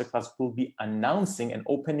the masterclass, we'll be announcing and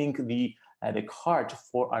opening the card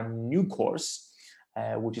for our new course,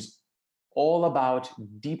 which is all about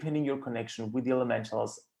deepening your connection with the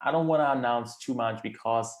elementals. I don't want to announce too much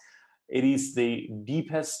because it is the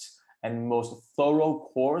deepest and most thorough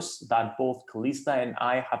course that both Calista and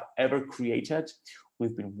I have ever created.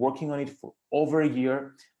 We've been working on it for over a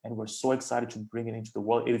year, and we're so excited to bring it into the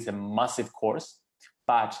world. It is a massive course,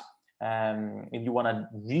 but if you want to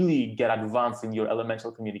really get advanced in your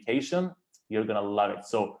elemental communication, you're going to love it.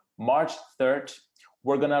 So March 3rd,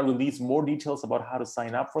 we're going to release more details about how to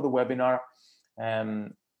sign up for the webinar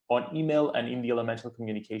on email and in the Elemental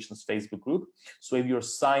Communications Facebook group. So if you're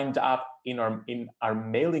signed up in our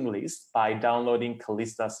mailing list by downloading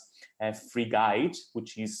Calista's free guide,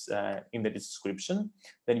 which is in the description,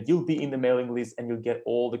 then you'll be in the mailing list and you'll get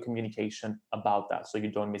all the communication about that, so you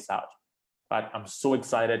don't miss out. But I'm so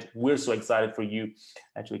excited. We're so excited for you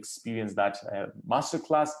to experience that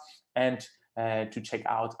masterclass and to check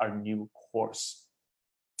out our new course.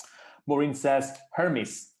 Maureen says,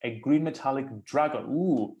 Hermes, a green metallic dragon.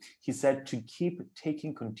 Ooh, he said to keep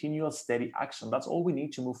taking continual, steady action. That's all we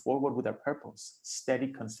need to move forward with our purpose. Steady,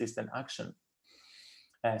 consistent action.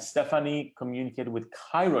 Stephanie communicated with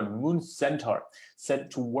Chiron, Moon Centaur, said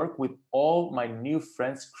to work with all my new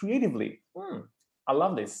friends creatively. I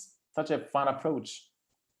love this. Such a fun approach.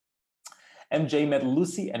 MJ met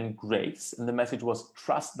Lucy and Grace, and the message was,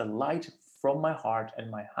 trust the light from my heart and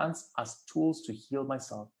my hands as tools to heal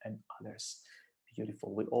myself and others.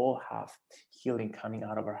 Beautiful. We all have healing coming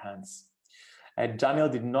out of our hands. Daniel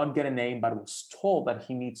did not get a name, but was told that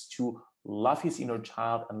he needs to love his inner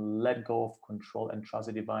child and let go of control and trust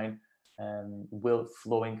the divine will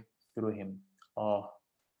flowing through him. Oh,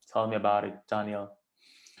 tell me about it, Daniel.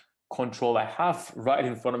 Control. I have right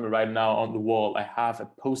in front of me right now on the wall, I have a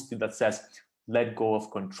post-it that says, let go of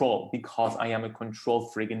control, because I am a control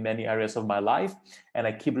freak in many areas of my life. And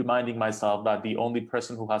I keep reminding myself that the only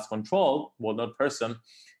person who has control, well, not person,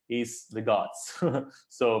 is the gods.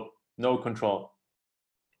 So no control.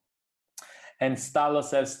 And Stalo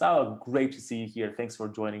says, Stalo, great to see you here. Thanks for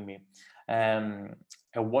joining me. A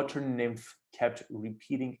water nymph kept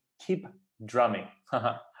repeating, keep drumming.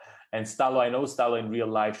 And Stalo, I know Stalo in real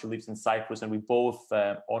life. She lives in Cyprus, and we both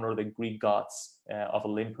honor the Greek gods of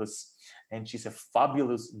Olympus. And she's a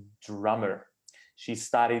fabulous drummer. She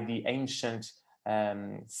studied the ancient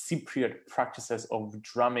Cypriot practices of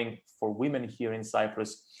drumming for women here in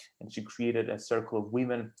Cyprus. And she created a circle of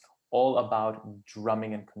women all about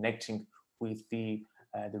drumming and connecting with the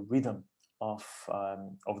rhythm of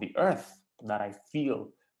the earth that I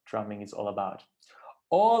feel drumming is all about.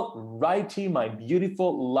 All righty, my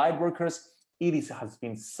beautiful light workers, has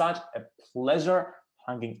been such a pleasure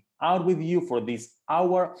hanging out with you for this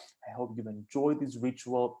hour. I hope you've enjoyed this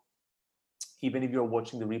ritual. Even if you're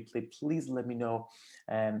watching the replay, please let me know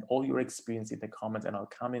all your experience in the comments, and I'll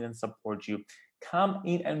come in and support you. Come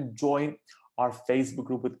in and join our Facebook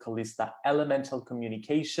group with Calista, Elemental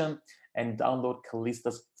Communication, and download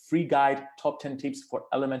Calista's free guide, Top 10 Tips for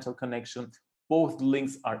Elemental Connection. Both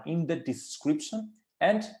links are in the description.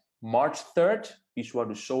 And March 3rd, be sure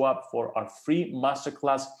to show up for our free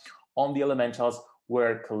masterclass on the elementals,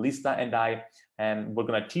 where Calista and I, we're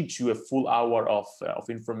going to teach you a full hour of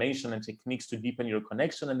information and techniques to deepen your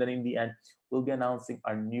connection. And then in the end, we'll be announcing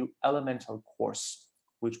our new elemental course,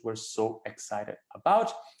 which we're so excited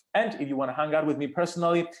about. And if you want to hang out with me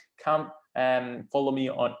personally, come and follow me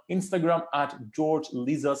on Instagram at George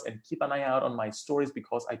Lizos, and keep an eye out on my stories,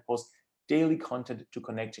 because I post daily content to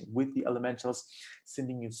connecting with the elementals.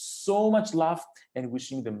 Sending you so much love and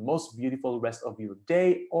wishing you the most beautiful rest of your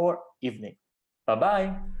day or evening.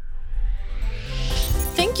 Bye-bye.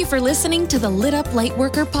 Thanks Thank you for listening to the Lit Up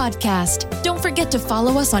Lightworker podcast. Don't forget to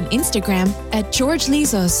follow us on Instagram at George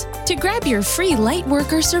Lizos to grab your free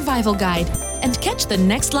Lightworker survival guide and catch the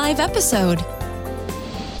next live episode.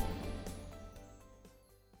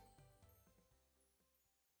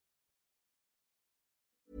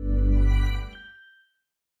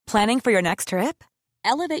 Planning for your next trip?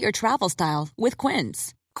 Elevate your travel style with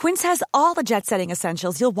Quince. Quince has all the jet-setting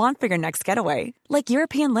essentials you'll want for your next getaway, like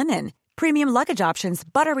European linen, premium luggage options,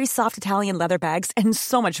 buttery soft Italian leather bags, and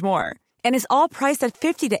so much more. And is all priced at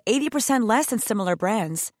 50 to 80% less than similar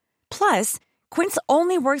brands. Plus, Quince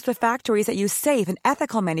only works with factories that use safe and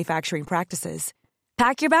ethical manufacturing practices.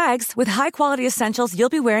 Pack your bags with high-quality essentials you'll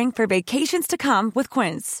be wearing for vacations to come with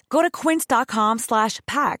Quince. Go to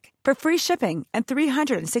quince.com/pack for free shipping and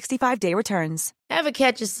 365-day returns. Ever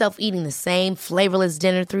catch yourself eating the same flavorless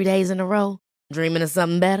dinner 3 days in a row? Dreaming of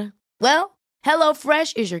something better? Well,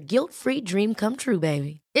 HelloFresh is your guilt-free dream come true,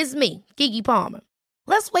 baby. It's me, Keke Palmer.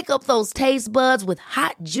 Let's wake up those taste buds with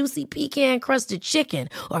hot, juicy pecan-crusted chicken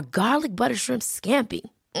or garlic butter shrimp scampi.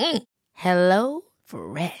 Hello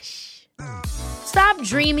Fresh. Stop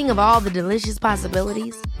dreaming of all the delicious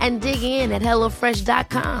possibilities and dig in at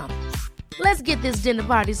HelloFresh.com. Let's get this dinner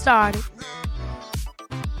party started.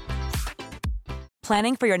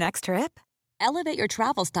 Planning for your next trip? Elevate your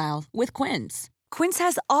travel style with Quince. Quince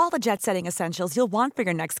has all the jet-setting essentials you'll want for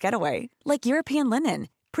your next getaway, like European linen,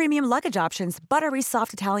 premium luggage options, buttery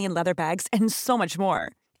soft Italian leather bags, and so much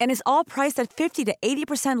more. And is all priced at 50 to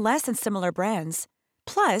 80% less than similar brands.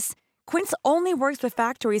 Plus, Quince only works with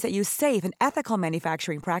factories that use safe and ethical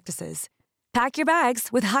manufacturing practices. Pack your bags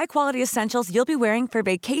with high-quality essentials you'll be wearing for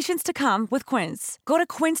vacations to come with Quince. Go to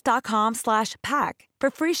quince.com/pack for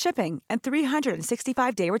free shipping and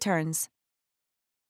 365-day returns.